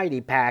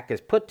Variety Pack is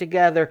put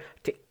together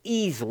to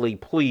easily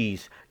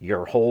please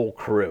your whole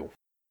crew.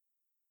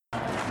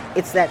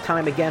 It's that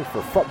time again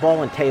for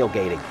football and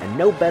tailgating, and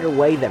no better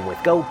way than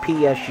with Go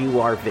PSU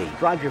RV.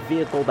 Drive your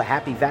vehicle to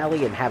Happy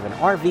Valley and have an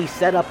RV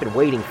set up and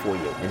waiting for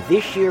you. And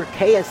this year,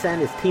 KSN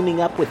is teaming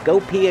up with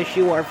Go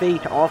PSU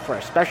RV to offer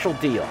a special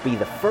deal. Be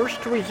the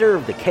first to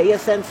reserve the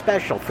KSN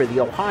special for the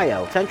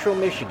Ohio, Central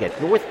Michigan,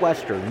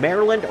 Northwestern,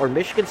 Maryland, or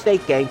Michigan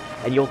State game,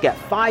 and you'll get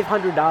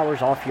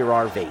 $500 off your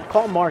RV.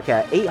 Call Mark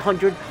at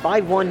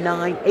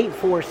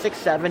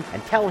 800-519-8467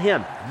 and tell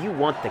him you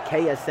want the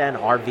KSN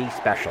RV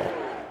special.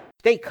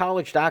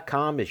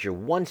 StateCollege.com is your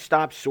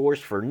one-stop source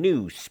for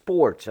news,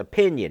 sports,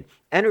 opinion,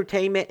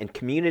 entertainment, and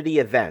community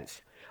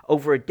events.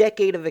 Over a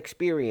decade of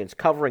experience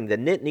covering the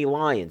Nittany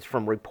Lions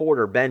from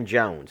reporter Ben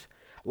Jones.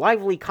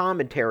 Lively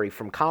commentary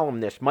from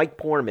columnist Mike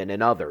Poorman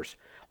and others.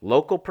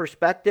 Local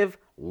perspective,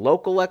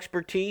 local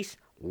expertise,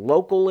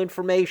 local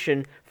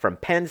information from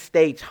Penn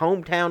State's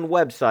hometown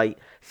website,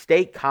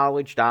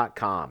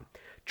 StateCollege.com.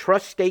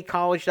 Trust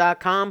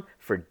StateCollege.com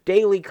for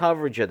daily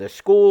coverage of the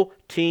school,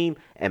 team,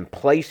 and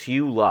place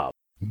you love.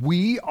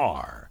 We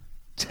are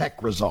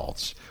Tech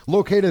Results,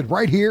 located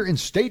right here in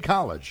State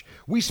College.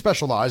 We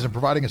specialize in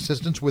providing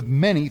assistance with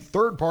many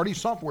third-party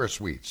software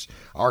suites.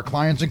 Our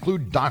clients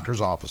include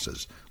doctors'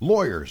 offices,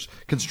 lawyers,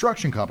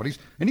 construction companies,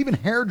 and even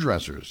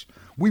hairdressers.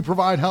 We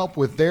provide help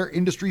with their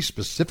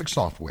industry-specific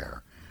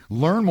software.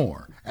 Learn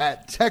more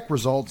at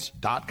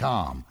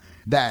techresults.com.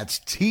 That's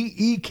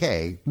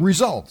TEK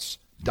results.com.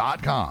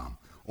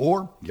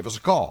 or give us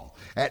a call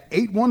at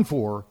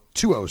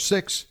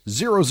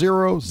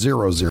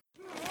 814-206-0000.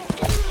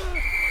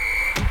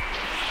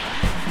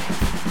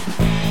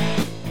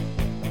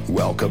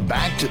 Welcome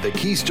back to the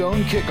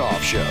Keystone Kickoff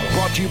Show,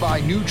 brought to you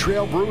by New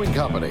Trail Brewing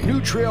Company. New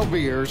Trail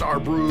beers are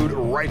brewed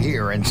right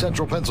here in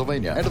central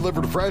Pennsylvania and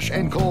delivered fresh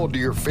and cold to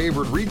your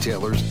favorite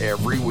retailers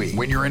every week.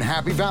 When you're in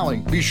Happy Valley,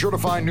 be sure to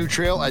find New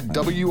Trail at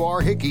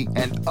W.R. Hickey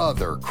and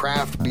other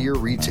craft beer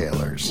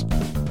retailers.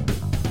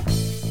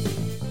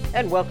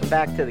 And welcome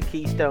back to the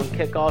Keystone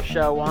Kickoff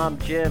Show. I'm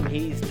Jim,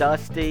 he's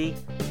Dusty.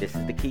 This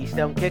is the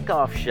Keystone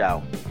Kickoff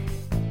Show.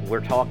 We're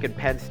talking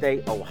Penn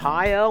State,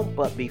 Ohio,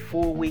 but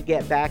before we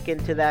get back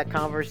into that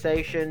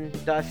conversation,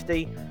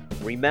 Dusty,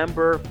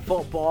 remember,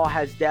 football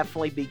has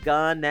definitely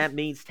begun. That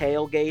means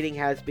tailgating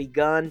has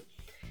begun.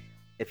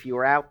 If you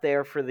were out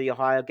there for the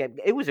Ohio game,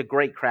 it was a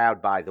great crowd,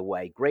 by the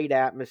way. Great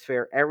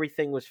atmosphere.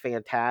 Everything was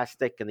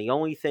fantastic. And the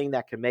only thing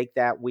that can make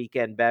that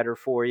weekend better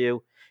for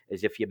you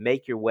is if you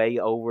make your way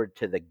over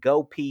to the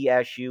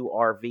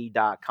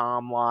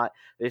GoPSURV.com lot.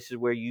 This is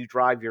where you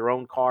drive your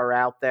own car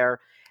out there,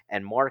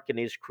 and Mark and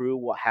his crew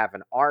will have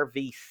an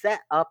RV set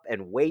up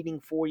and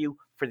waiting for you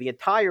for the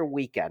entire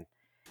weekend.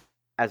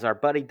 As our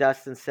buddy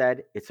Dustin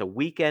said, it's a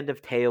weekend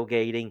of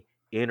tailgating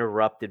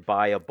interrupted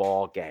by a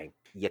ball game.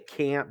 You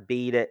can't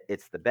beat it.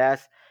 It's the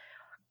best.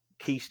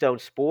 Keystone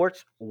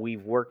Sports,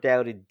 we've worked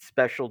out a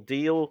special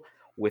deal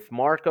with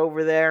Mark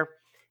over there.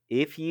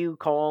 If you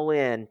call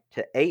in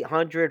to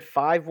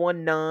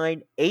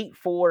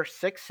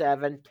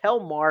 800-519-8467, tell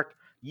Mark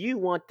you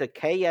want the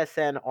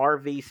KSN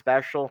RV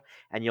special,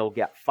 and you'll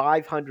get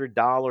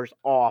 $500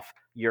 off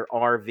your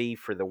RV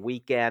for the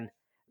weekend.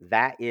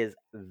 That is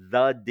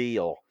the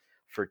deal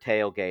for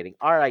tailgating.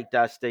 All right,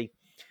 Dusty.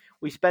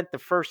 We spent the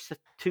first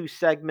two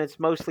segments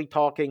mostly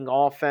talking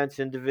offense,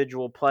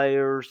 individual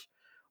players.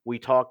 We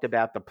talked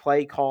about the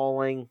play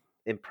calling,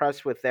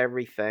 impressed with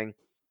everything.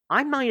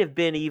 I might have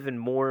been even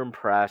more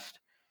impressed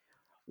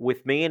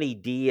with Manny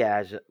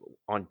Diaz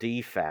on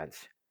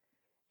defense.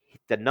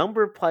 The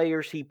number of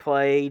players he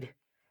played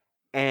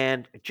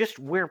and just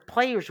where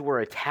players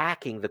were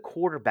attacking the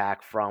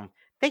quarterback from,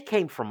 they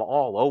came from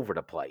all over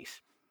the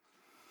place.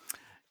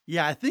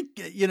 Yeah, I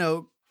think,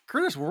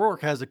 Curtis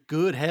Rourke has a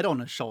good head on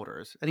his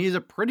shoulders, and he's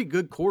a pretty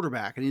good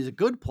quarterback, and he's a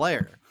good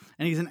player,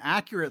 and he's an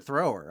accurate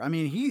thrower. I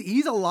mean,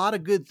 he's a lot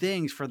of good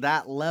things for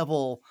that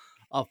level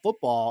of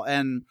football.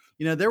 And,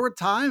 there were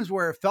times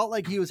where it felt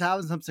like he was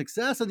having some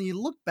success, and you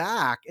look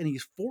back and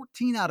he's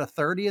 14 out of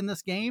 30 in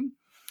this game.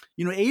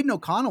 Aiden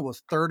O'Connell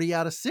was 30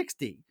 out of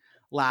 60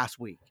 last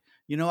week.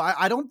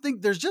 I don't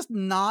think there's just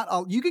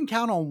you can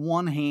count on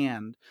one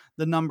hand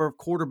the number of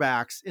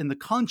quarterbacks in the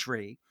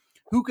country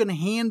who can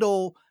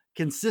handle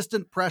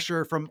consistent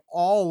pressure from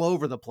all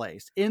over the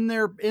place in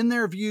their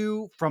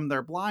view, from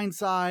their blind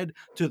side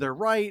to their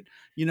right,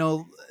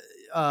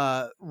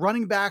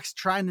 running backs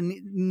trying to,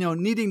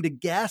 needing to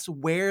guess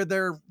where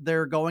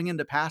they're going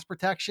into pass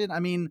protection. I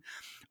mean,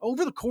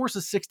 over the course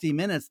of 60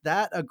 minutes,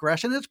 that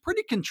aggression, it's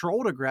pretty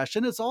controlled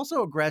aggression. It's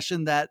also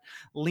aggression that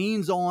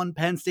leans on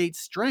Penn State's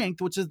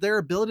strength, which is their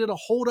ability to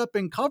hold up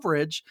in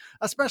coverage,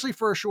 especially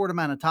for a short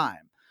amount of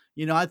time.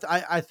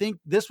 I think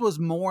this was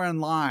more in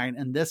line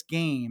in this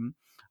game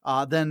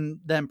than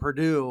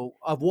Purdue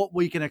of what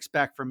we can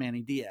expect from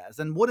Manny Diaz.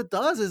 And what it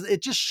does is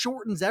it just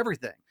shortens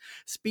everything,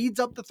 speeds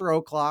up the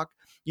throw clock.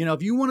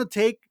 If you want to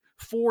take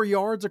 4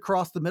 yards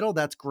across the middle,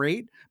 that's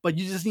great, but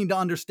you just need to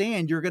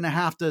understand you're going to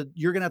have to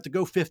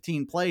go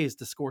 15 plays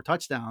to score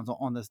touchdowns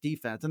on this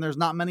defense. And there's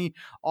not many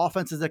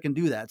offenses that can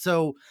do that.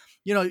 So,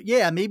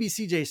 maybe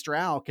CJ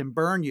Stroud can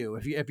burn you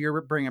if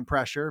you're bringing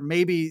pressure,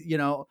 maybe,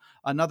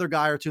 another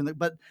guy or two,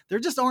 but there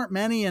just aren't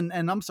many. And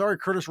I'm sorry,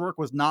 Curtis Rourke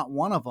was not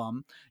one of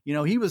them.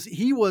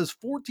 He was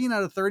 14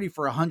 out of 30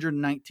 for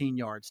 119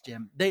 yards,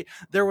 Jim.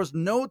 There was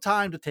no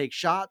time to take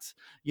shots.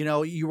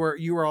 You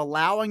were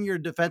allowing your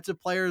defensive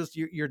players,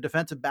 your defensive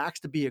backs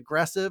to be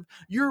aggressive.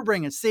 You were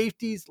bringing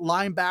safeties,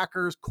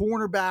 linebackers,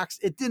 cornerbacks.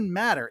 It didn't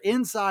matter.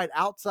 Inside,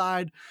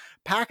 outside,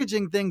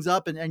 packaging things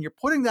up, and you're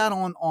putting that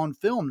on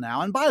film now.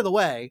 And by the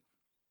way,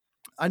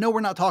 I know we're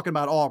not talking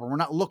about Auburn. We're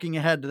not looking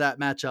ahead to that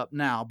matchup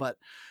now, but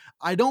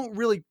I don't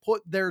really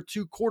put their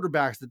two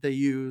quarterbacks that they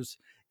use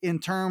in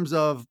terms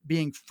of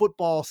being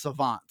football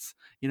savants.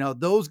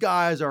 Those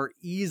guys are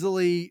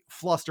easily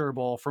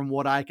flusterable from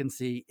what I can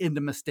see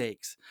into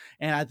mistakes.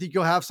 And I think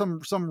you'll have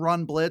some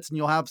run blitz, and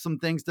you'll have some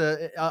things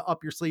to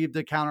up your sleeve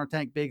to counter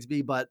Tank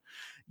Bigsby. But,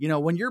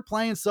 when you're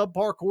playing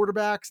subpar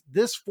quarterbacks,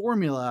 this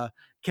formula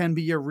can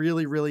be a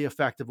really, really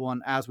effective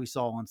one, as we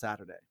saw on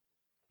Saturday.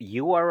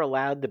 You are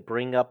allowed to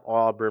bring up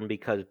Auburn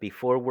because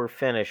before we're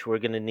finished, we're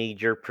going to need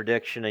your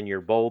prediction and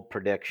your bold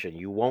prediction.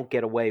 You won't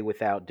get away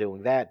without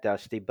doing that,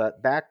 Dusty.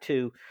 But back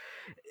to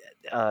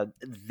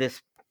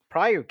this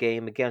prior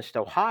game against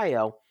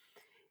Ohio,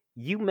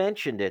 you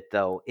mentioned it,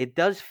 though. It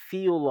does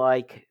feel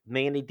like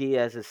Manny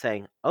Diaz is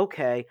saying,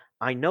 okay,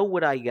 I know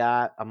what I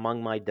got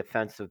among my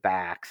defensive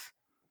backs,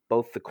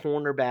 both the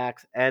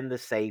cornerbacks and the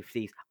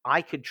safeties.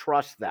 I could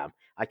trust them.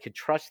 I could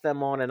trust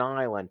them on an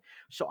island.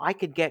 So I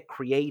could get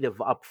creative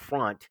up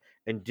front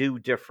and do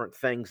different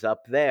things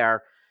up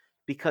there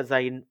because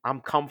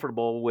I'm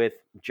comfortable with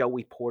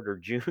Joey Porter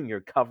Jr.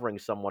 covering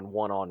someone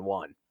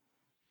one-on-one.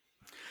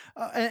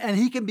 And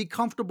he can be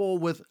comfortable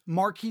with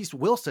Marquise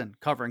Wilson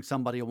covering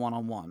somebody a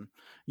one-on-one,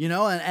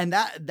 and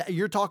that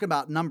you're talking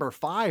about number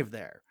 5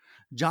 there.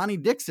 Johnny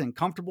Dixon,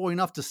 comfortable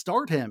enough to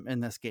start him in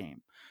this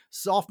game.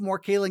 Sophomore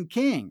Kalen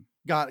King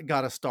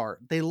got a start.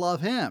 They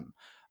love him.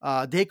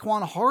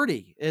 Daquan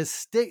Hardy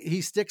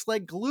he sticks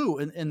like glue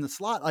in the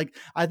slot. Like,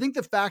 I think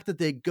the fact that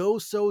they go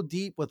so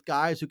deep with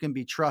guys who can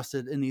be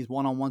trusted in these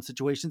one-on-one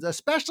situations,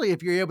 especially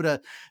if you're able to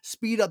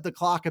speed up the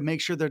clock and make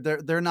sure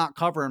they're not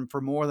covering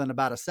for more than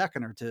about a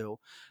second or two.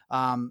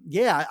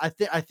 I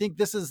think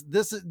this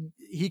is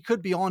he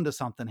could be onto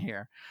something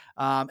here.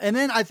 And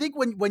then I think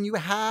when you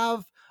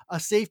have a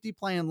safety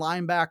playing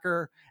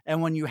linebacker,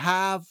 and when you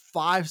have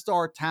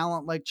 5-star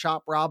talent like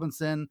Chop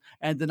Robinson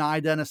and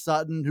Denai Dennis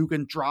Sutton who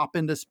can drop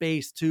into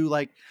space too,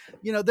 like,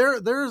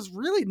 there's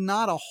really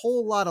not a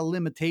whole lot of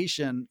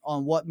limitation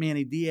on what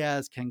Manny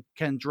Diaz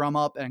can drum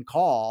up and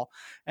call.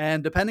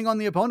 And depending on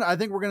the opponent, I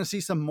think we're going to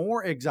see some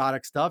more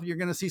exotic stuff. You're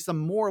going to see some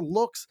more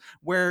looks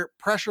where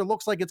pressure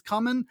looks like it's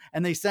coming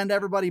and they send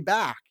everybody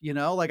back.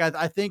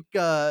 I think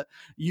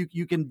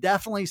you can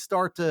definitely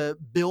start to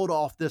build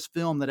off this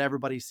film that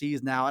everybody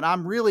sees now. And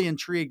I'm really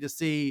intrigued to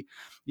see,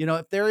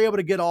 if they're able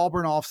to get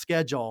Auburn off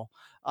schedule.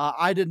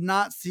 I did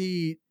not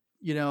see,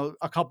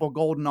 a couple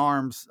golden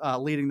arms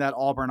leading that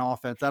Auburn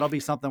offense. That'll be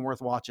something worth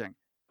watching.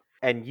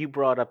 And you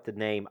brought up the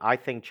name. I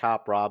think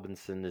Chop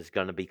Robinson is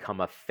going to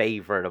become a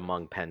favorite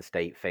among Penn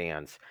State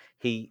fans.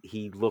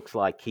 He looks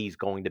like he's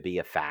going to be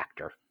a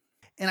factor.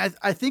 And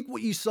I think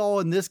what you saw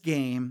in this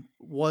game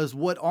was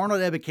what Arnold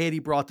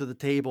Ebiketie brought to the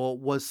table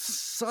was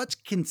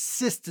such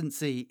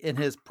consistency in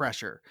his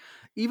pressure.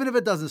 Even if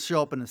it doesn't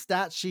show up in the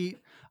stat sheet,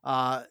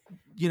 I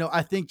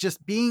think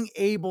just being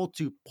able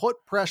to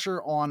put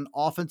pressure on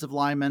offensive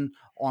linemen,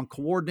 on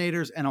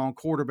coordinators, and on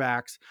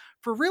quarterbacks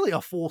for really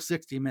a full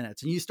 60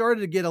 minutes. And you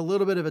started to get a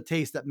little bit of a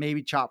taste that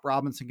maybe Chop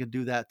Robinson can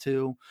do that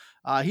too.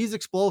 He's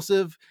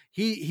explosive.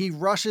 He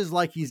rushes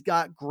like he's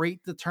got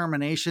great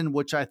determination,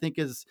 which I think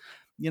is,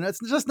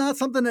 it's just not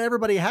something that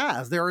everybody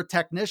has. There are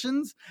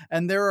technicians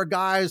and there are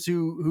guys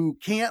who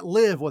can't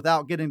live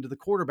without getting to the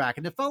quarterback.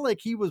 And it felt like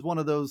he was one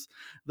of those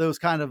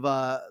kind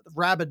of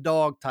rabid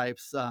dog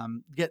types,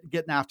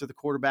 getting after the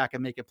quarterback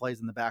and making plays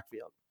in the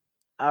backfield.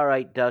 All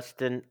right,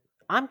 Dustin,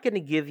 I'm going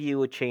to give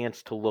you a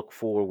chance to look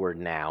forward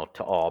now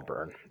to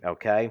Auburn,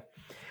 okay?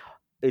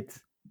 It's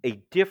a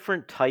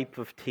different type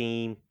of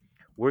team.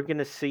 We're going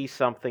to see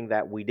something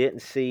that we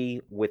didn't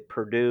see with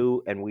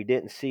Purdue and we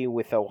didn't see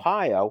with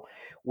Ohio,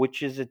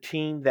 which is a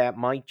team that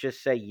might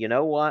just say, you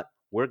know what?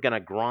 We're going to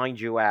grind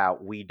you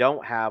out. We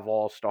don't have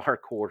all-star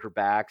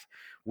quarterbacks.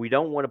 We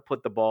don't want to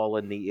put the ball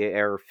in the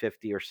air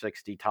 50 or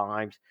 60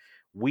 times.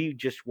 We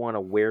just want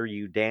to wear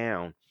you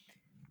down.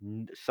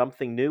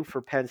 Something new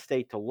for Penn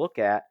State to look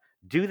at.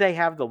 Do they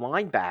have the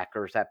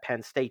linebackers at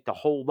Penn State to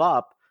hold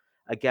up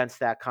against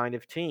that kind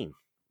of team?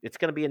 It's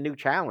going to be a new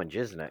challenge,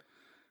 isn't it?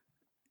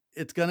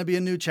 It's going to be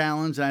a new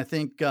challenge. And I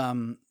think,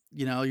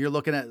 you're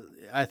looking at,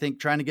 I think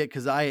trying to get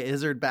Keziah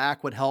Izzard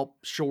back would help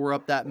shore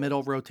up that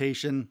middle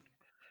rotation.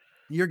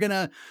 You're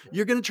going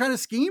to try to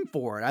scheme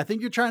for it. I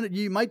think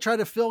you might try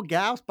to fill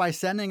gaps by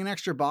sending an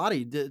extra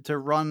body to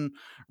run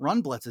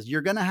blitzes.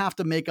 You're going to have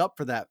to make up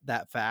for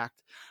that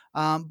fact.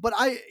 But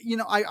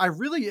I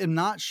really am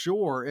not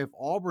sure if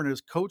Auburn is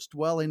coached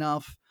well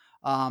enough.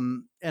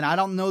 And I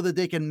don't know that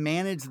they can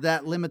manage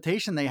that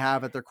limitation they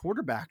have at their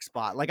quarterback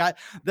spot. Like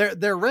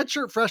their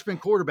redshirt freshman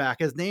quarterback,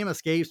 his name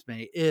escapes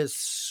me, is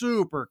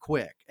super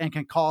quick and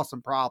can cause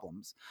some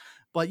problems.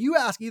 But you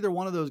ask either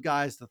one of those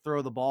guys to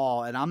throw the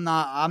ball, and I'm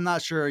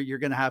not sure you're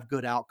going to have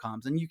good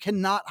outcomes. And you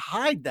cannot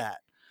hide that.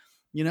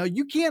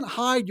 You can't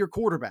hide your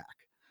quarterback.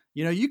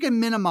 You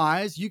can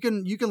minimize, you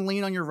can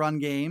lean on your run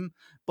game,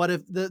 but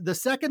if the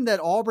second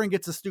that Auburn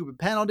gets a stupid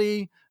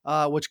penalty,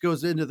 which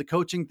goes into the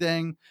coaching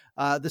thing,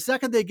 the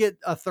second they get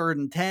a 3rd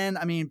and 10,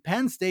 I mean,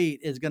 Penn State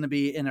is going to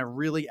be in a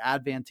really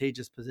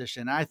advantageous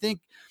position. And I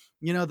think,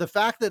 the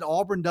fact that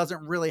Auburn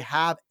doesn't really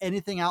have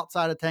anything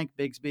outside of Tank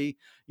Bigsby,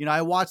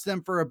 I watched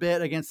them for a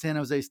bit against San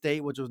Jose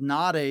State, which was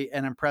not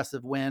an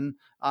impressive win.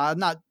 I'm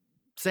not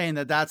saying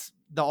that that's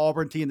the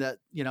Auburn team that,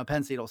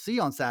 Penn State will see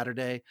on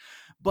Saturday.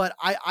 But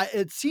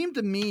it seemed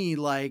to me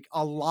like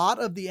a lot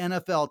of the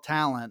NFL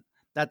talent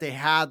that they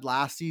had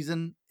last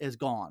season is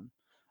gone.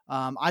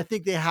 I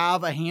think they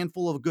have a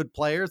handful of good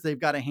players. They've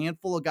got a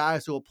handful of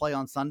guys who will play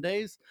on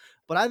Sundays.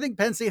 But I think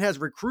Penn State has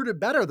recruited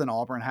better than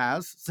Auburn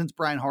has since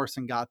Brian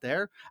Harsin got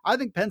there. I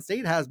think Penn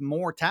State has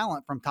more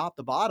talent from top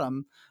to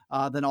bottom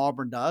than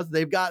Auburn does.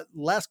 They've got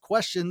less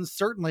questions,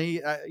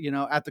 certainly,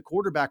 at the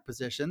quarterback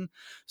position.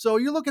 So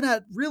you're looking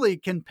at really,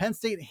 can Penn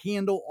State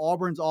handle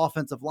Auburn's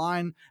offensive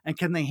line, and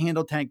can they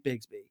handle Tank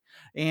Bigsby?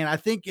 And I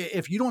think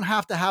if you don't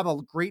have to have a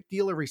great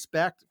deal of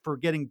respect for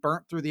getting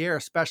burnt through the air,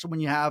 especially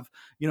when you have,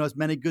 as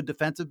many good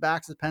defensive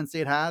backs as Penn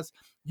State has,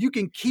 you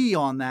can key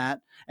on that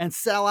and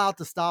sell out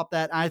to stop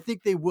that. And I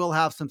think they will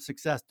have some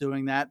success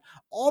doing that.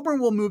 Auburn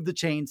will move the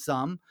chain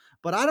some,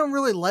 but I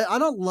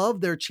don't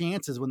love their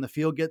chances when the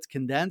field gets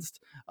condensed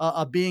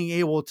of being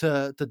able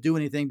to do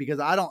anything, because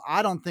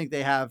I don't think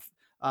they have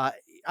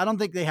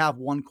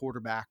one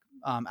quarterback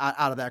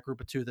out of that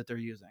group of two that they're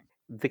using.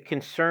 The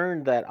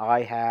concern that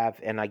I have,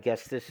 and I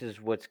guess this is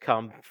what's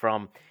come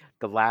from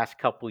the last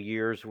couple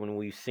years when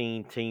we've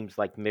seen teams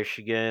like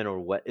Michigan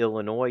or what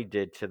Illinois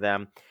did to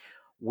them,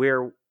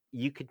 where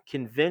you could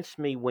convince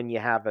me when you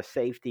have a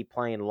safety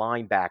playing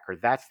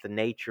linebacker, that's the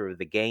nature of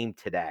the game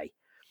today.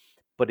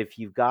 But if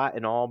you've got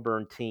an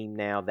Auburn team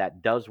now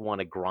that does want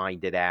to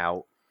grind it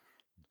out,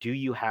 do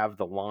you have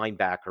the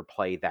linebacker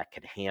play that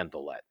could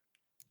handle it?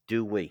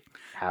 Do we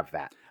have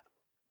that?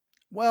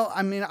 Well,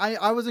 I mean,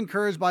 I was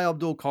encouraged by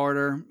Abdul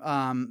Carter,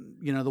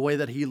 the way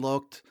that he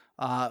looked.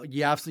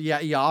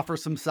 You offer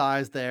some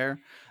size there.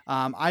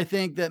 I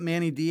think that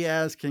Manny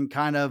Diaz can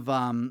kind of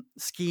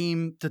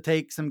scheme to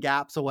take some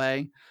gaps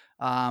away.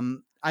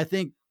 I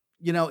think,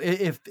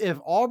 if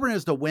Auburn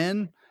is to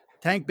win,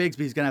 Tank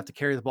Bigsby is going to have to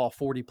carry the ball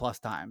 40 plus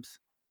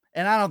times.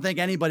 And I don't think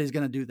anybody's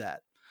going to do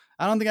that.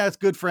 I don't think that's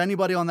good for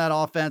anybody on that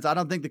offense. I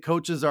don't think the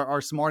coaches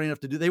are smart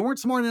enough to do. They weren't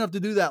smart enough to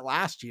do that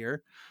last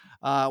year.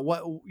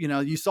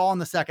 You saw in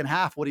the second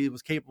half what he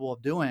was capable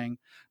of doing,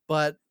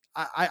 but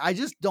I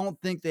just don't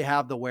think they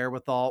have the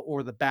wherewithal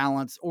or the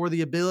balance or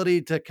the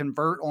ability to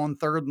convert on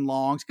third and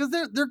longs, because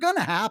they're going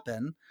to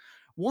happen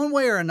one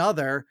way or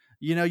another.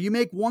 You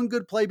make one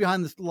good play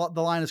behind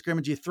the line of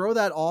scrimmage, you throw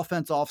that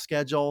offense off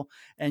schedule,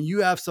 and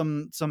you have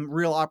some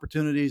real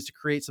opportunities to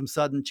create some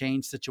sudden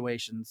change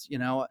situations.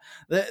 You're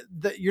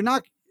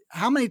not.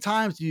 How many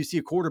times do you see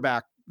a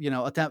quarterback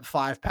attempt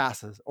 5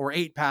 passes or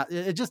 8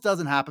 passes? It just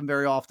doesn't happen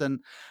very often.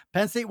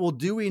 Penn State will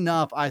do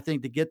enough, I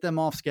think, to get them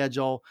off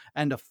schedule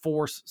and to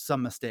force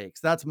some mistakes.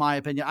 That's my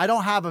opinion. I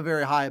don't have a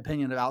very high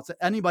opinion about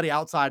anybody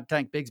outside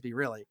Tank Bigsby,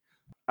 really.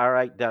 All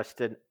right,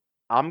 Dustin.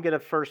 I'm going to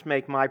first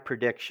make my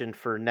prediction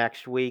for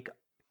next week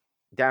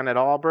down at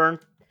Auburn.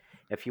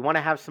 If you want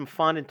to have some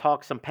fun and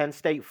talk some Penn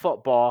State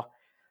football,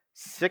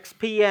 6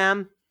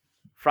 p.m.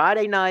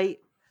 Friday night,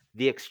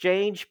 the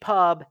Exchange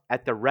Pub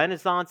at the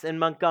Renaissance in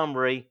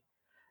Montgomery.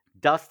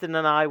 Dustin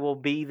and I will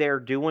be there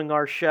doing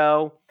our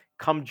show.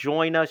 Come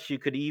join us. You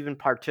could even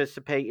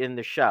participate in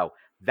the show.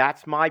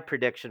 That's my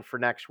prediction for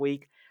next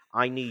week.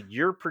 I need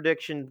your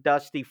prediction,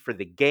 Dusty, for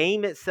the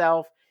game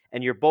itself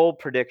and your bold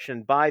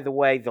prediction. By the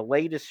way, the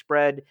latest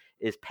spread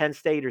is Penn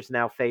State is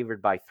now favored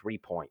by 3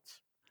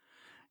 points.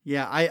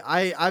 Yeah,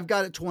 I've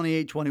got it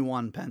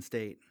 28-21 Penn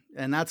State.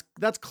 And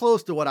that's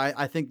close to what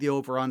I think the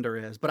over-under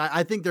is. But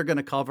I think they're going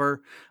to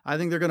cover. I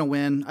think they're going to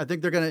win. I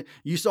think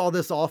you saw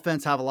this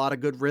offense have a lot of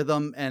good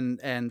rhythm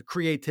and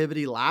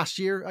creativity last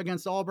year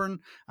against Auburn.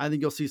 I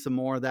think you'll see some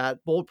more of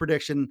that. Bold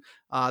prediction,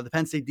 the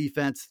Penn State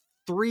defense,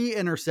 3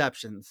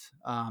 interceptions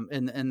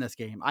in this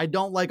game. I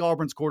don't like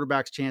Auburn's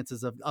quarterback's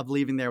chances of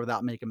leaving there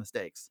without making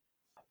mistakes.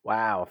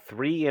 Wow,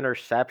 3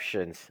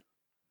 interceptions.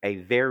 A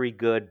very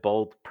good,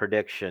 bold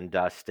prediction,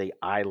 Dusty.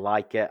 I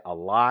like it a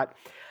lot.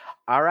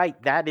 All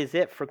right, that is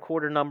it for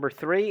quarter number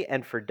 3.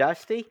 And for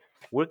Dusty,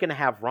 we're going to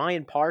have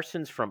Ryan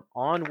Parsons from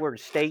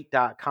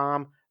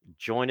OnwardState.com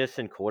join us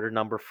in quarter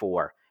number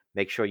 4.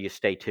 Make sure you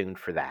stay tuned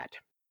for that.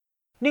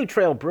 New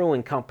Trail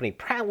Brewing Company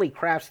proudly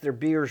crafts their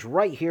beers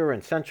right here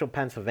in central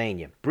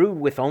Pennsylvania. Brewed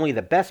with only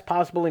the best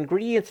possible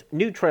ingredients,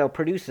 New Trail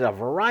produces a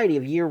variety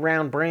of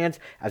year-round brands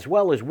as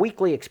well as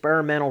weekly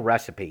experimental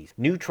recipes.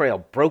 New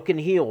Trail Broken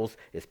Heels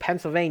is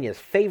Pennsylvania's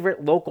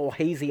favorite local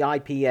hazy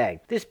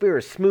IPA. This beer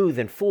is smooth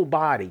and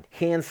full-bodied.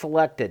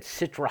 Hand-selected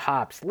Citra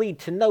hops lead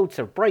to notes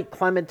of bright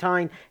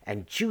clementine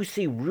and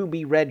juicy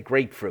ruby red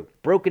grapefruit.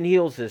 Broken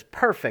Heels is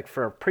perfect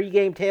for a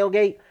pregame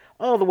tailgate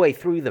all the way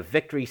through the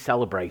victory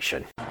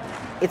celebration.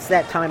 It's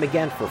that time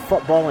again for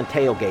football and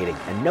tailgating,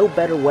 and no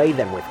better way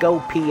than with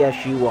Go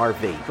PSU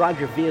RV. Drive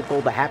your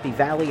vehicle to Happy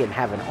Valley and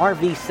have an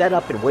RV set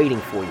up and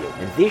waiting for you.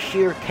 And this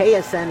year,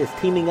 KSN is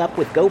teaming up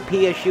with Go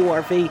PSU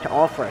RV to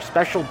offer a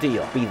special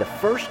deal. Be the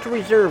first to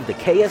reserve the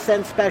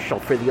KSN special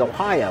for the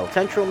Ohio,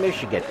 Central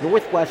Michigan,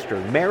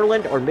 Northwestern,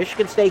 Maryland, or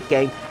Michigan State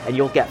game, and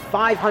you'll get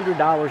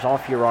 $500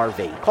 off your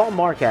RV. Call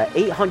Mark at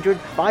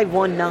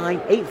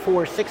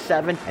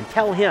 800-519-8467 and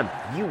tell him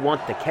you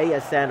want the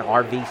KSN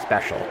RV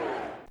special.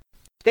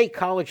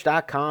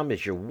 StateCollege.com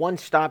is your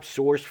one-stop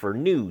source for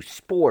news,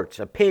 sports,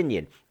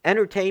 opinion,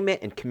 entertainment,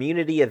 and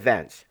community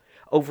events.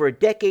 Over a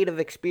decade of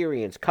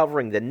experience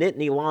covering the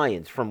Nittany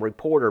Lions from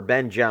reporter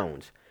Ben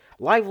Jones.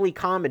 Lively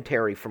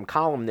commentary from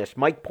columnist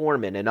Mike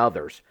Poorman and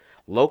others.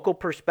 Local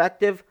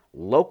perspective,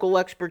 local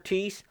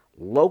expertise,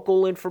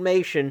 local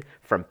information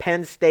from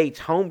Penn State's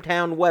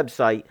hometown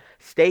website,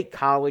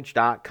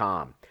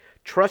 StateCollege.com.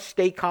 Trust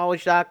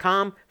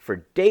StateCollege.com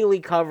for daily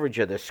coverage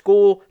of the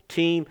school,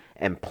 team,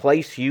 and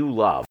place you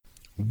love.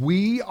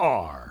 We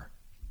are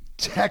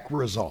Tech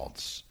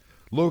Results,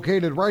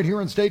 located right here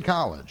in State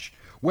College.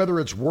 Whether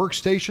it's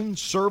workstation,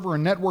 server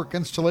and network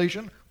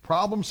installation,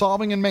 problem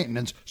solving and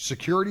maintenance,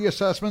 security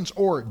assessments,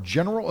 or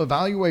general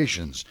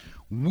evaluations,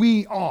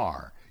 We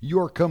are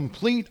your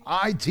complete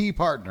IT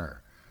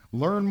partner.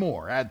 Learn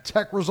more at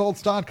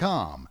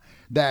techresults.com.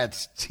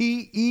 That's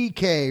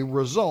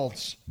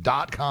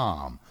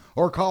TEKresults.com.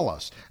 Or call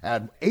us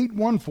at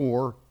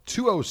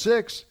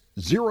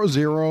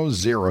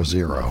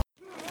 814-206-0000.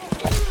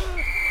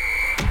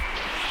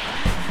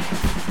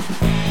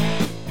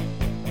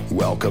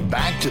 Welcome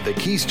back to the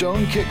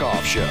Keystone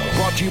Kickoff Show,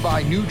 brought to you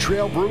by New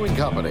Trail Brewing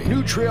Company.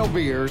 New Trail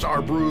beers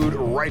are brewed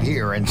right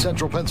here in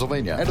central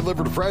Pennsylvania and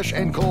delivered fresh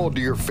and cold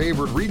to your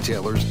favorite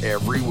retailers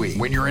every week.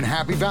 When you're in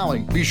Happy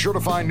Valley, be sure to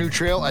find New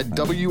Trail at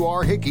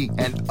W.R. Hickey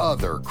and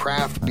other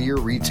craft beer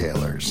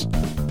retailers.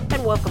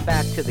 And welcome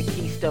back to the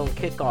Keystone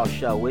Kickoff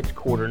Show. It's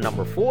quarter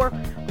number 4.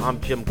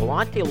 I'm Jim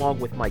Galante along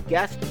with my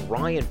guest,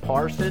 Ryan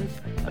Parsons,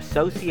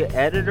 associate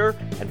editor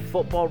and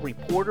football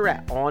reporter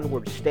at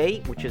Onward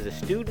State, which is a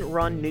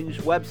student-run news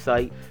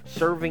website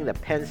serving the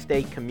Penn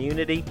State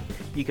community.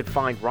 You can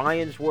find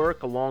Ryan's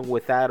work along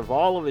with that of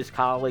all of his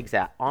colleagues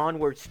at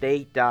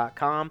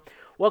onwardstate.com.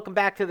 Welcome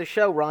back to the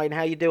show, Ryan.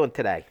 How you doing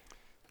today?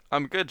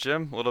 I'm good,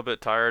 Jim. A little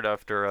bit tired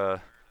after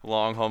a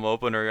long home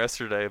opener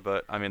yesterday,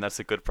 but I mean that's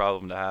a good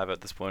problem to have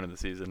at this point in the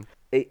season.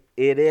 It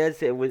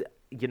is. It was.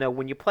 You know,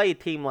 when you play a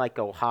team like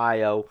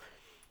Ohio,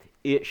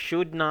 it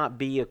should not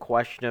be a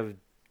question of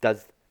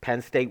does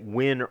Penn State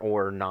win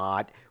or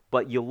not,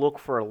 but you look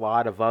for a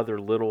lot of other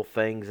little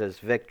things as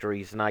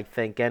victories, and I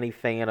think any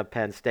fan of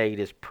Penn State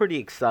is pretty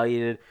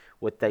excited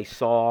what they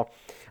saw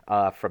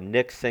from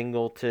Nick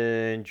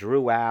Singleton,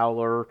 Drew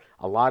Aller,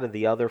 a lot of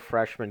the other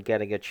freshmen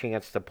getting a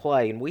chance to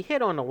play, and we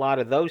hit on a lot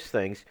of those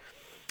things.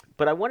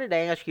 But I wanted to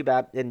ask you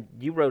about, and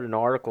you wrote an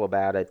article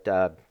about it,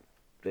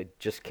 it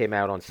just came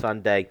out on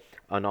Sunday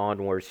on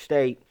Onward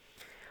State.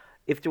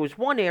 If there was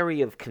one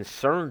area of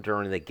concern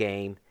during the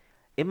game,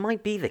 it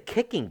might be the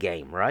kicking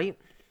game, right?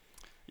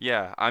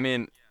 Yeah, I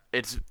mean,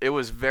 it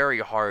was very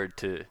hard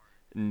to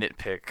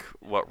nitpick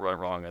what went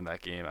wrong in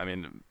that game. I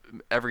mean,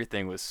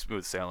 everything was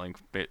smooth sailing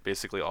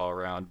basically all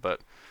around,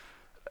 but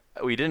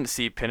we didn't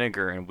see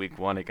Pinniger in week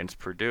 1 against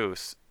Purdue.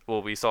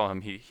 Well, we saw him,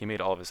 he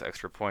made all of his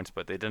extra points,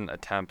 but they didn't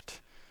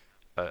attempt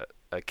a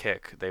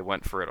kick. They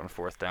went for it on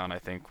 4th down, I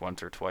think,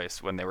 once or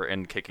twice when they were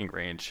in kicking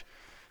range.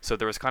 So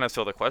there was kind of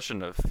still the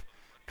question of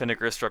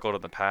Pinniger struggled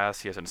in the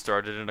past. He hasn't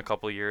started in a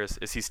couple of years.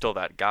 Is he still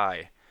that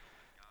guy?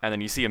 And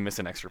then you see him miss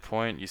an extra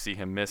point. You see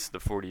him miss the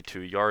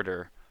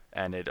 42-yarder,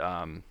 and it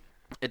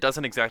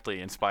doesn't exactly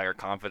inspire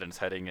confidence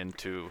heading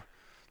into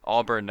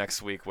Auburn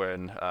next week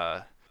when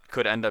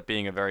could end up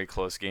being a very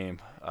close game.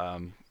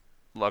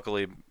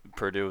 Luckily,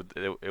 Purdue,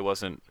 it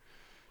wasn't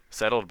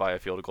settled by a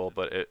field goal,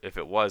 but if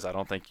it was, I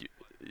don't think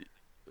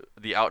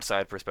the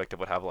outside perspective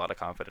would have a lot of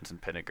confidence in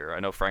Pinniger. I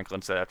know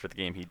Franklin said after the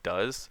game he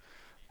does,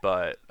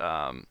 but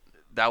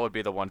that would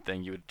be the one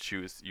thing you'd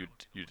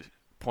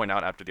point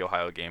out after the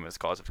Ohio game as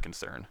cause of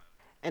concern.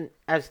 And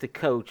as the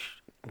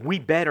coach, we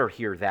better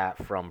hear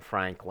that from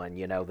Franklin,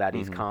 that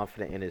he's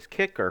confident in his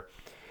kicker.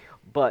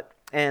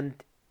 And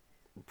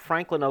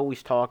Franklin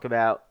always talk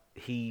about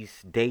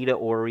he's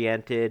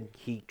data-oriented.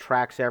 He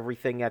tracks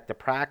everything at the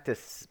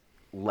practice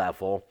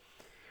level.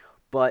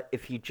 But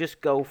if you just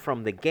go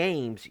from the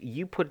games,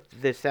 you put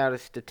this out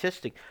as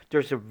statistic,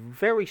 there's a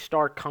very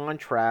stark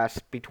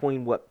contrast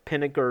between what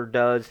Pinniger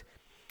does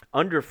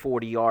under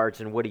 40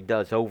 yards and what he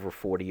does over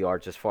 40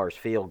 yards as far as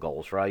field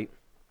goals, right?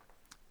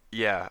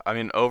 Yeah, I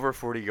mean, over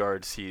 40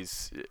 yards,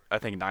 he's, I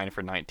think, 9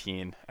 for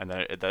 19, and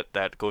then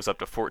that goes up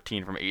to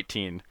 14 from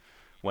 18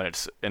 when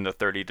it's in the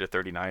 30 to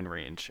 39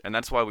 range. And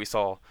that's why we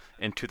saw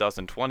in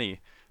 2020,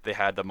 they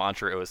had the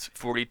mantra, it was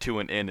 42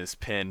 and in is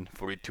pin,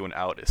 42 and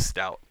out is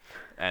stout.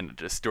 And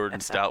just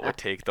Jordan Stout would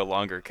take the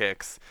longer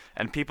kicks.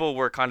 And people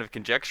were kind of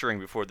conjecturing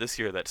before this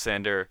year that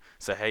Sander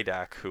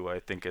Sahadak, who I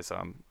think is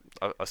a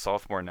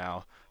sophomore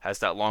now, has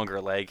that longer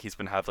leg. He's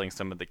been having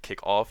some of the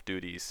kick-off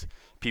duties.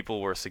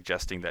 People were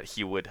suggesting that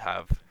he would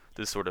have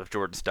this sort of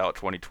Jordan Stout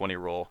 2020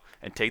 role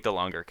and take the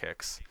longer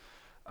kicks.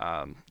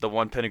 The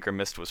one Pinniger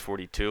missed was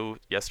 42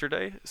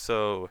 yesterday,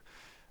 so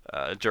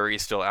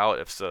jury's still out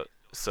if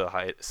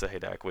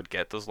Sahadak would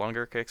get those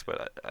longer kicks,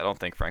 but I don't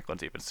think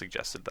Franklin's even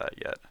suggested that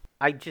yet.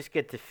 I just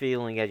get the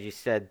feeling, as you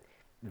said,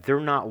 they're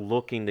not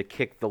looking to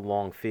kick the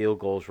long field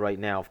goals right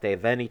now. If they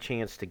have any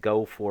chance to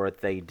go for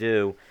it, they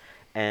do.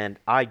 And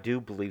I do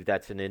believe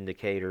that's an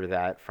indicator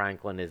that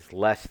Franklin is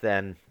less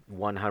than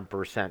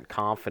 100%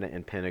 confident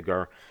in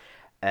Pinniger.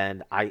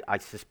 And I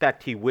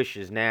suspect he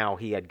wishes now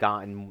he had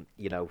gotten,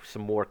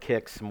 some more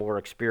kicks, some more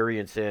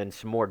experience in,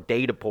 some more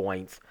data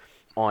points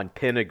on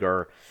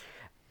Pinniger.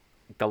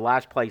 The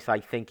last place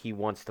I think he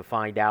wants to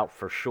find out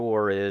for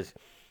sure is,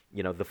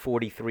 the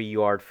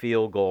 43-yard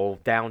field goal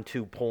down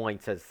 2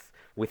 points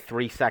with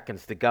 3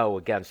 seconds to go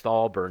against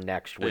Auburn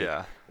next week.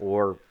 Yeah.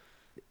 Or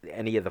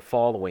any of the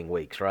following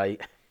weeks,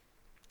 right?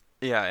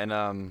 Yeah,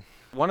 and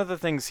one of the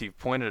things he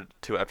pointed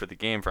to after the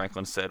game,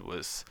 Franklin said,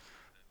 was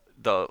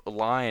the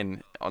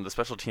line, on the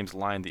special teams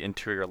line, the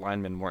interior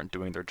linemen weren't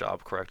doing their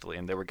job correctly,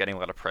 and they were getting a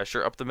lot of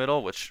pressure up the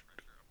middle, which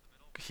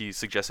he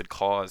suggested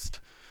caused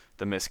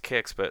the missed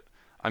kicks. But,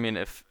 I mean,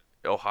 if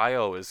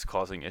Ohio is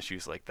causing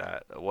issues like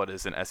that. What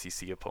is an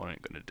SEC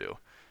opponent going to do?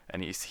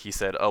 And he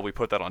said, oh, we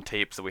put that on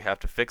tape, so we have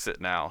to fix it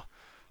now.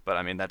 But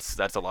I mean, that's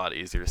a lot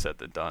easier said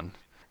than done.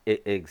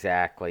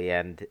 Exactly.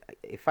 And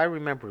if I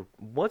remember,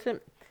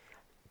 wasn't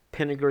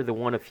Pinniger the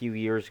one a few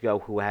years ago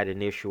who had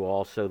an issue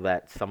also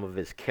that some of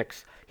his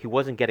kicks, he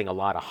wasn't getting a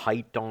lot of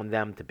height on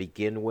them to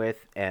begin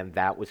with, and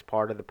that was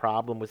part of the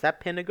problem? Was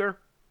that Pinniger?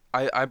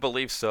 I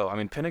believe so. I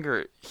mean,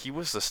 Pinniger, he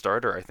was the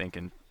starter, I think,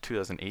 in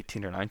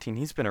 2018 or 19.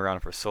 He's been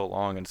around for so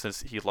long, and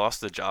since he lost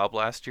the job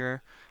last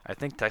year, I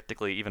think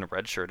technically even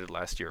redshirted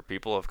last year,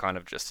 people have kind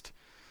of just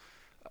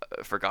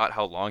forgot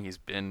how long he's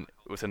been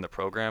within the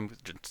program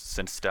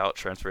since Stout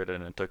transferred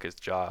in and took his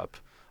job.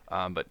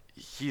 But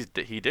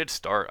he did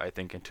start, I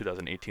think, in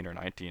 2018 or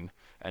 19,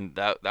 and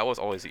that was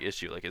always the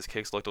issue. Like, his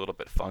kicks looked a little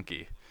bit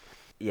funky.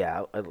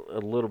 Yeah, a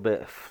little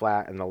bit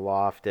flat in the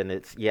loft,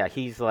 and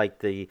he's like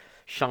the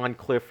Sean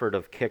Clifford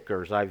of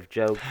kickers. I've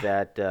joked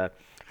that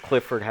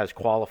Clifford has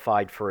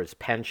qualified for his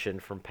pension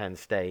from Penn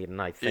State,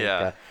 and I think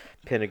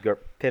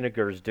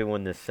Pinniger's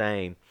doing the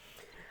same.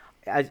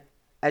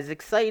 As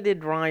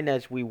excited, Ryan,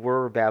 as we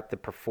were about the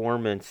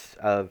performance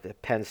of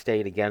Penn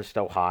State against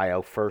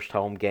Ohio, first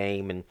home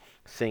game, and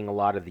seeing a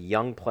lot of the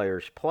young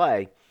players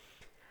play,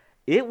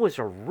 it was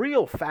a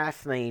real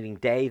fascinating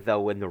day,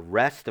 though, in the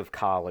rest of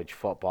college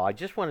football. I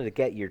just wanted to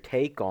get your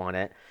take on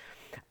it.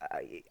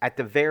 At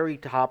the very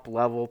top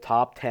level,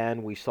 top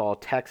 10, we saw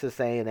Texas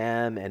A&M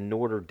and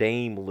Notre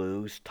Dame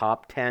lose,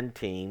 top 10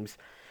 teams.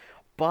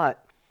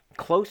 But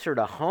closer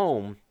to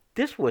home,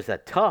 this was a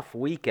tough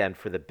weekend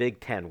for the Big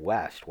Ten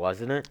West,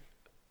 wasn't it?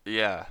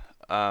 Yeah.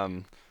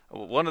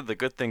 One of the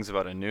good things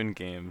about a noon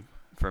game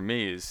for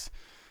me is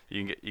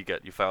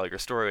you file your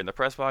story in the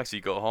press box, you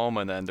go home,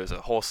 and then there's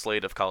a whole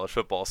slate of college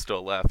football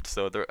still left.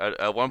 So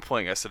at one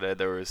point yesterday,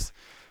 there was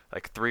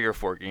like 3 or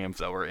 4 games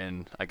that were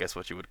in, I guess,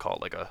 what you would call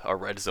like a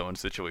red zone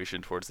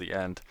situation towards the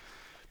end.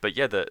 But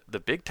yeah, the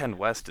Big Ten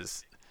West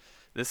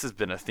this has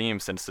been a theme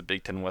since the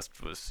Big Ten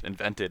West was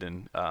invented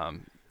in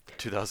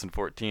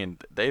 2014.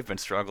 They've been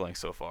struggling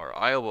so far.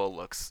 Iowa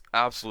looks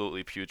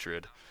absolutely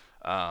putrid,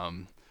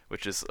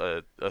 which is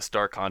a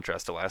stark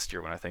contrast to last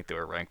year when I think they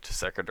were ranked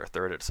second or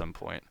third at some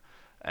point.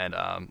 And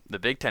the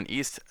Big Ten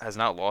East has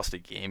not lost a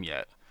game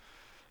yet.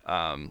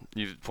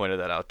 You pointed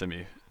that out to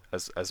me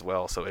as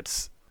well. So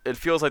it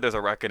feels like there's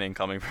a reckoning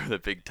coming for the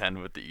Big Ten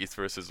with the East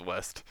versus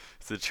West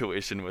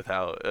situation, with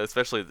how,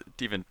 especially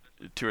even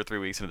 2 or 3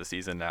 weeks into the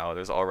season now,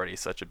 there's already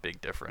such a big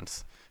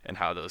difference in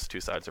how those two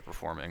sides are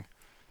performing.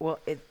 Well,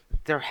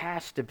 there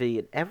has to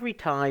be. Every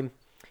time,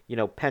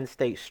 Penn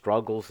State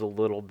struggles a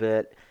little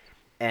bit,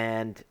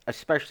 and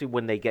especially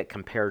when they get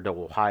compared to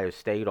Ohio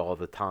State all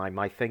the time,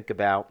 I think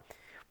about,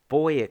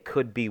 boy, it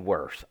could be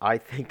worse. I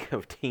think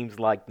of teams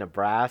like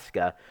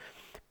Nebraska,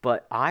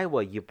 but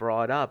Iowa, you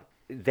brought up,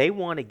 they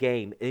won a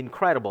game,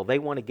 incredible. They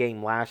won a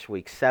game last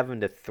week,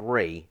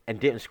 7-3, and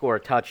didn't score a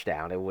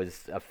touchdown. It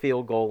was a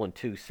field goal and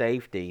 2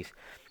 safeties,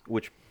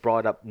 which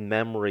brought up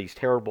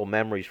terrible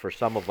memories for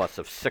some of us,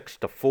 of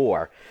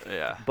 6-4.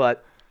 Yeah.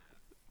 But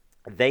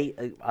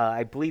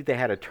I believe they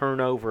had a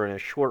turnover in a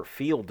short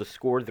field to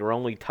score their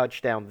only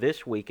touchdown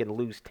this week and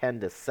lose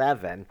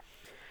 10-7.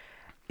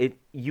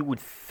 You would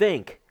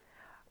think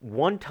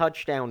 1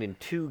 touchdown in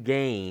 2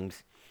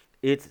 games,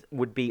 it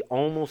would be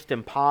almost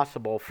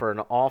impossible for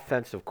an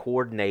offensive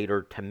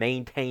coordinator to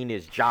maintain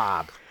his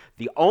job.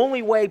 The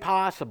only way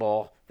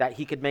possible that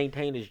he could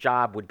maintain his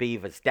job would be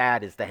if his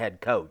dad is the head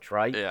coach,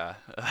 right? Yeah.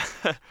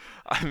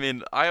 I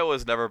mean,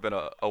 Iowa's never been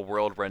a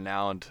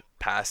world-renowned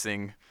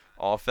passing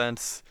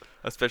offense,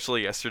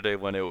 especially yesterday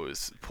when it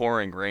was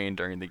pouring rain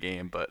during the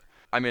game. But,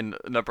 I mean,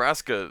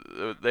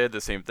 Nebraska, they had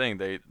the same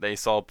thing. They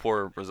saw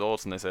poor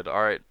results, and they said,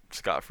 all right,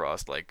 Scott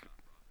Frost,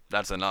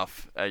 that's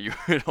enough. You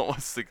would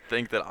almost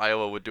think that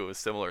Iowa would do a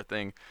similar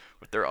thing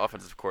with their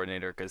offensive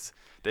coordinator, because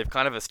they've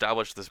kind of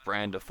established this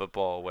brand of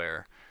football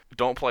where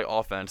don't play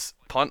offense,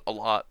 punt a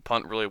lot,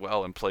 punt really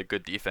well, and play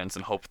good defense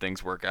and hope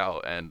things work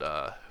out. And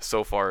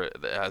so far, it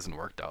hasn't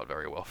worked out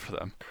very well for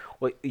them.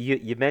 Well,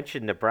 you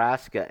mentioned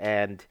Nebraska,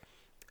 and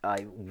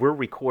we're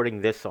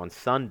recording this on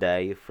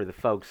Sunday. For the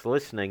folks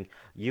listening,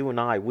 you and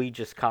I, we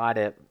just caught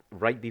it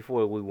right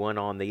before we went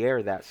on the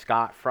air that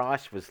Scott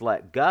Frost was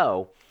let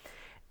go.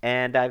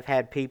 And I've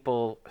had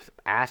people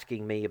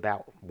asking me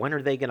about when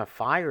are they going to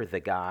fire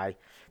the guy.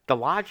 The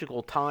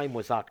logical time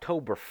was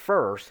October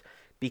 1st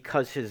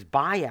because his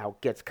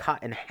buyout gets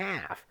cut in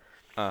half.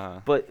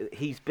 But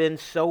he's been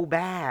so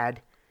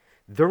bad,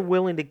 they're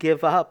willing to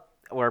give up,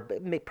 or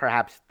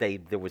perhaps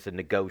there was a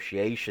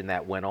negotiation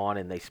that went on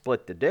and they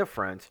split the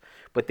difference,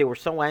 but they were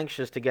so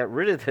anxious to get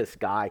rid of this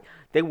guy,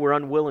 they were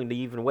unwilling to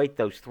even wait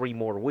those 3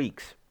 more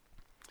weeks.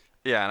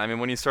 Yeah, and I mean,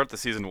 when you start the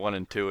season 1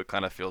 and 2, it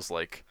kind of feels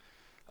like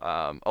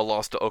a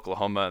loss to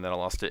Oklahoma and then a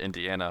loss to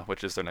Indiana,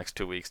 which is their next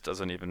 2 weeks,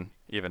 doesn't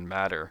even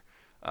matter.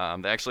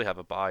 They actually have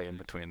a bye in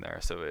between there,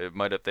 so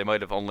they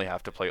might have only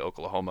have to play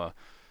Oklahoma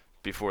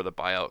before the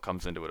buyout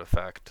comes into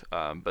effect.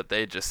 But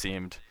they just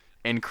seemed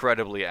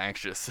incredibly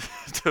anxious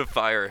to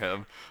fire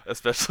him,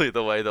 especially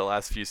the way the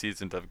last few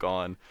seasons have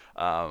gone.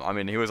 I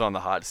mean, he was on the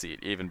hot seat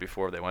even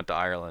before they went to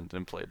Ireland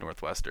and played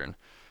Northwestern.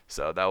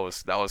 So that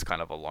was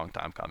kind of a long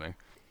time coming.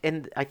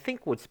 And I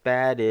think what's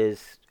bad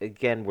is,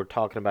 again, we're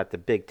talking about the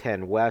Big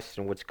Ten West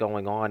and what's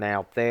going on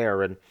out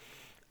there. And,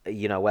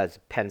 as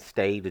Penn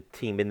State, a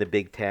team in the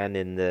Big Ten,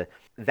 and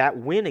that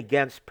win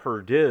against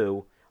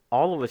Purdue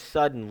all of a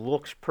sudden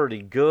looks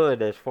pretty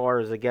good as far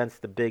as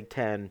against the Big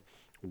Ten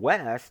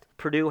West.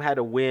 Purdue had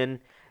a win.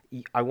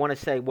 I want to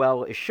say,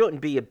 well, it shouldn't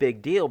be a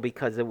big deal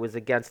because it was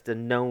against a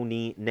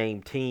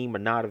no-name team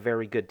and not a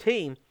very good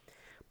team.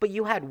 But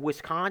you had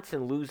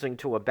Wisconsin losing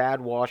to a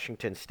bad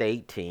Washington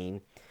State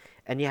team,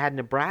 and you had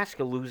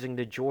Nebraska losing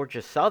to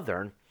Georgia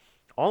Southern.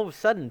 All of a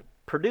sudden,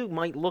 Purdue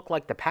might look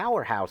like the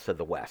powerhouse of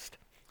the West.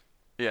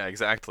 Yeah,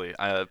 exactly.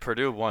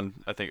 Purdue won,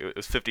 I think it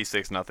was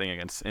 56-0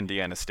 against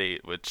Indiana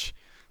State, which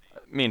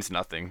means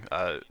nothing.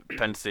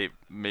 Penn State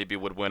maybe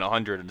would win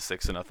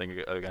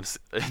 106-0 against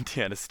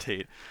Indiana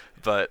State.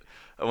 But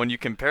when you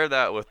compare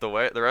that with the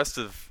rest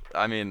of,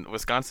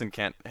 Wisconsin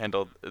can't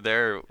handle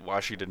their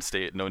Washington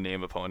State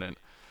no-name opponent.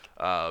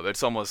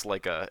 It's almost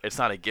like it's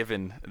not a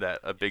given that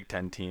a Big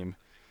Ten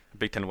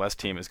West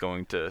team is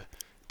going to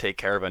take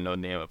care of a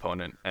no-name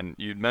opponent. And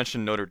you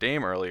mentioned Notre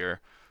Dame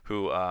earlier,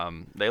 who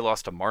they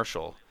lost to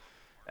Marshall.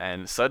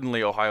 And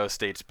suddenly Ohio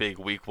State's big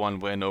Week 1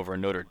 win over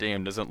Notre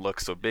Dame doesn't look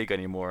so big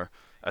anymore,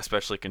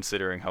 especially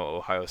considering how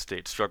Ohio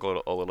State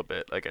struggled a little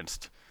bit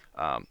against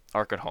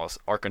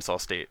Arkansas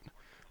State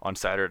on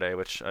Saturday,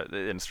 which they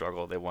didn't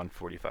struggle. They won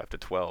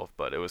 45-12,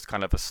 but it was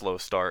kind of a slow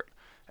start.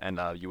 And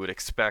you would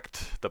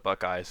expect the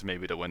Buckeyes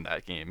maybe to win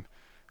that game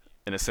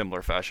in a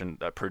similar fashion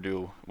that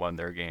Purdue won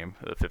their game,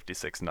 the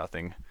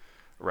 56-0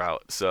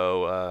 route.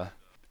 So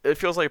it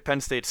feels like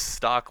Penn State's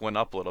stock went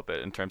up a little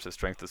bit in terms of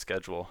strength of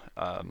schedule,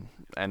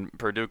 and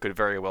Purdue could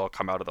very well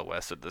come out of the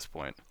West at this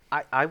point.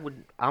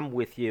 I'm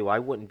with you. I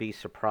wouldn't be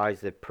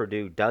surprised if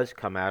Purdue does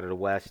come out of the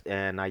West,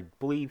 and I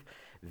believe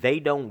they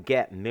don't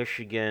get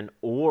Michigan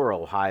or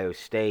Ohio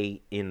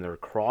State in their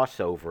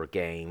crossover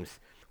games,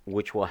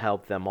 which will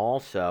help them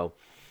also.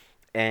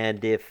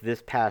 And if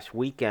this past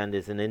weekend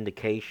is an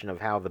indication of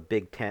how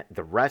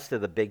the rest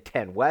of the Big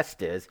Ten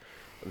West is,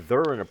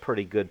 they're in a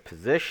pretty good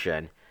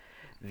position.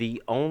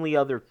 The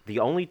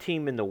only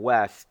team in the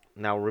West,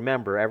 now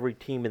remember, every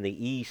team in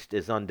the East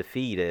is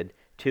undefeated,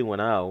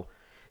 2-0.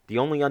 The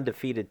only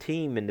undefeated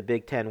team in the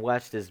Big Ten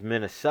West is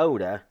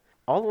Minnesota.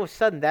 All of a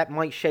sudden, that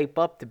might shape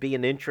up to be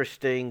an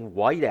interesting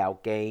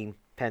whiteout game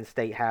Penn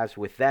State has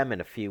with them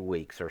in a few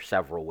weeks or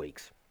several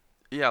weeks.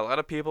 Yeah, a lot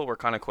of people were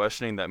kind of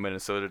questioning that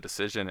Minnesota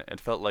decision. It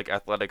felt like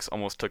athletics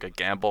almost took a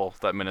gamble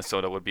that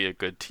Minnesota would be a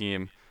good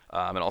team,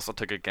 and also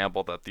took a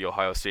gamble that the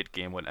Ohio State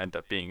game would end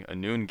up being a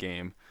noon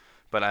game.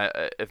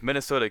 But if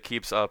Minnesota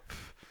keeps up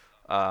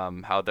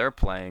how they're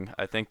playing,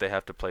 I think they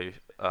have to play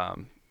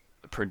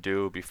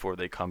Purdue before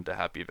they come to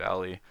Happy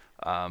Valley,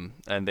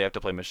 and they have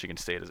to play Michigan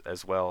State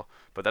as well.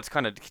 But that's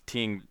kind of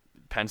teeing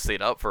Penn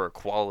State up for a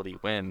quality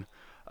win.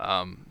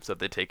 So if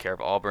they take care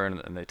of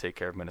Auburn and they take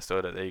care of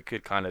Minnesota, they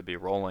could kind of be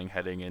rolling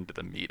heading into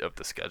the meat of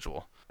the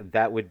schedule.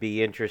 That would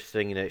be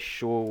interesting, and it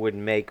sure would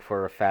make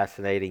for a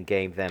fascinating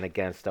game then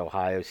against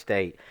Ohio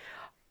State.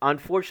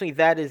 Unfortunately,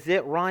 that is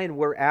it, Ryan.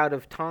 We're out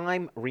of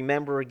time.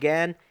 Remember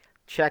again,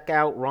 check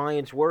out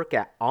Ryan's work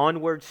at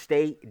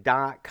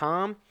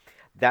onwardstate.com.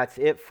 That's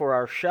it for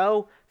our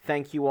show.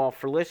 Thank you all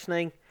for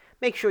listening.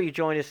 Make sure you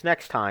join us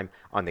next time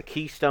on the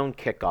Keystone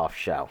Kickoff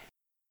Show.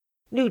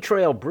 New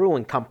Trail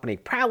Brewing Company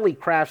proudly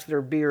crafts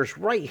their beers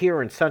right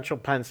here in central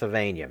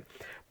Pennsylvania.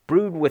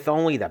 Brewed with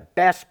only the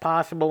best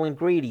possible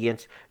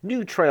ingredients,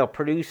 New Trail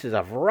produces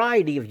a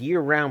variety of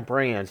year-round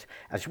brands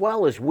as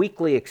well as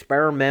weekly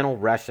experimental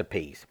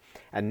recipes.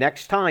 And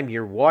next time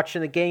you're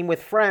watching the game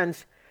with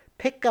friends,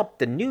 pick up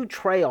the New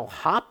Trail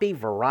Hoppy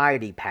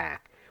Variety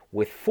Pack.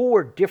 With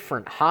 4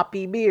 different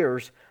hoppy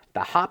beers,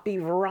 the Hoppy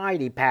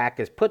Variety Pack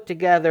is put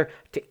together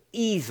to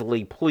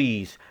easily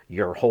please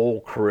your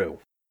whole crew.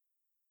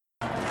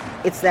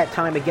 It's that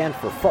time again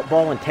for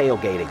football and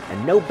tailgating,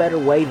 and no better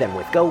way than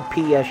with Go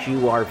PSU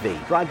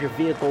RV. Drive your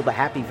vehicle to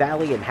Happy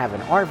Valley and have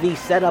an RV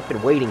set up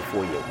and waiting for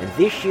you. And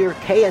this year,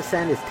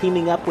 KSN is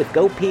teaming up with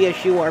Go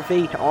PSU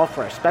RV to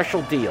offer a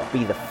special deal.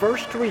 Be the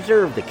first to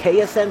reserve the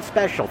KSN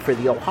special for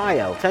the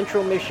Ohio,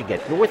 Central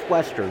Michigan,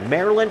 Northwestern,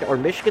 Maryland, or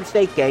Michigan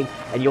State game,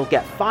 and you'll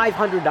get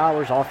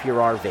 $500 off your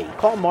RV.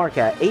 Call Mark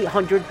at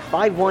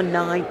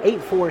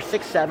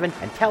 800-519-8467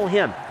 and tell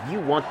him you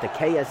want the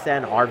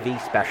KSN RV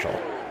special.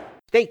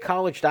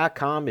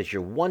 StateCollege.com is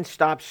your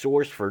one-stop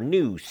source for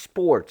news,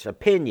 sports,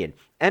 opinion,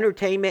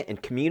 entertainment,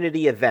 and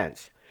community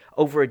events.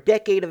 Over a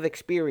decade of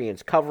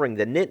experience covering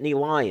the Nittany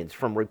Lions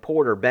from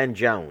reporter Ben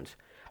Jones.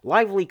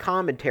 Lively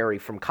commentary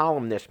from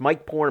columnist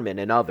Mike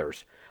Poorman and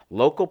others.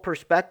 Local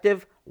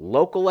perspective,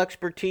 local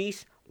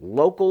expertise,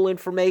 local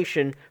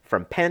information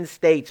from Penn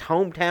State's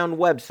hometown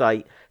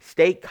website,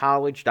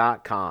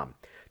 StateCollege.com.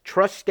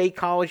 Trust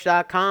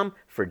StateCollege.com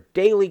for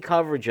daily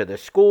coverage of the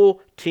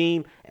school,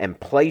 team, and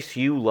place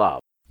you love.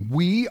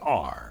 We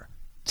are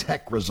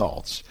Tech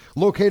Results.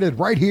 Located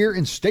right here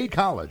in State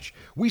College,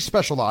 we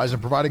specialize in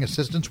providing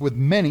assistance with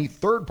many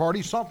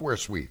third-party software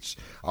suites.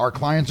 Our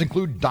clients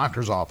include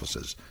doctors'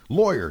 offices,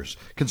 lawyers,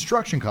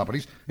 construction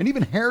companies, and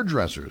even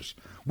hairdressers.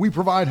 We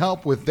provide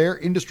help with their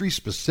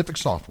industry-specific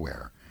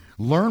software.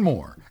 Learn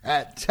more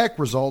at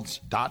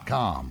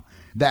techresults.com.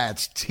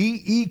 That's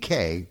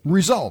TEK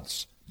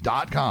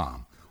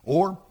results.com.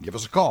 Or give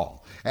us a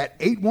call at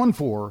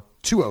 814-206-0000.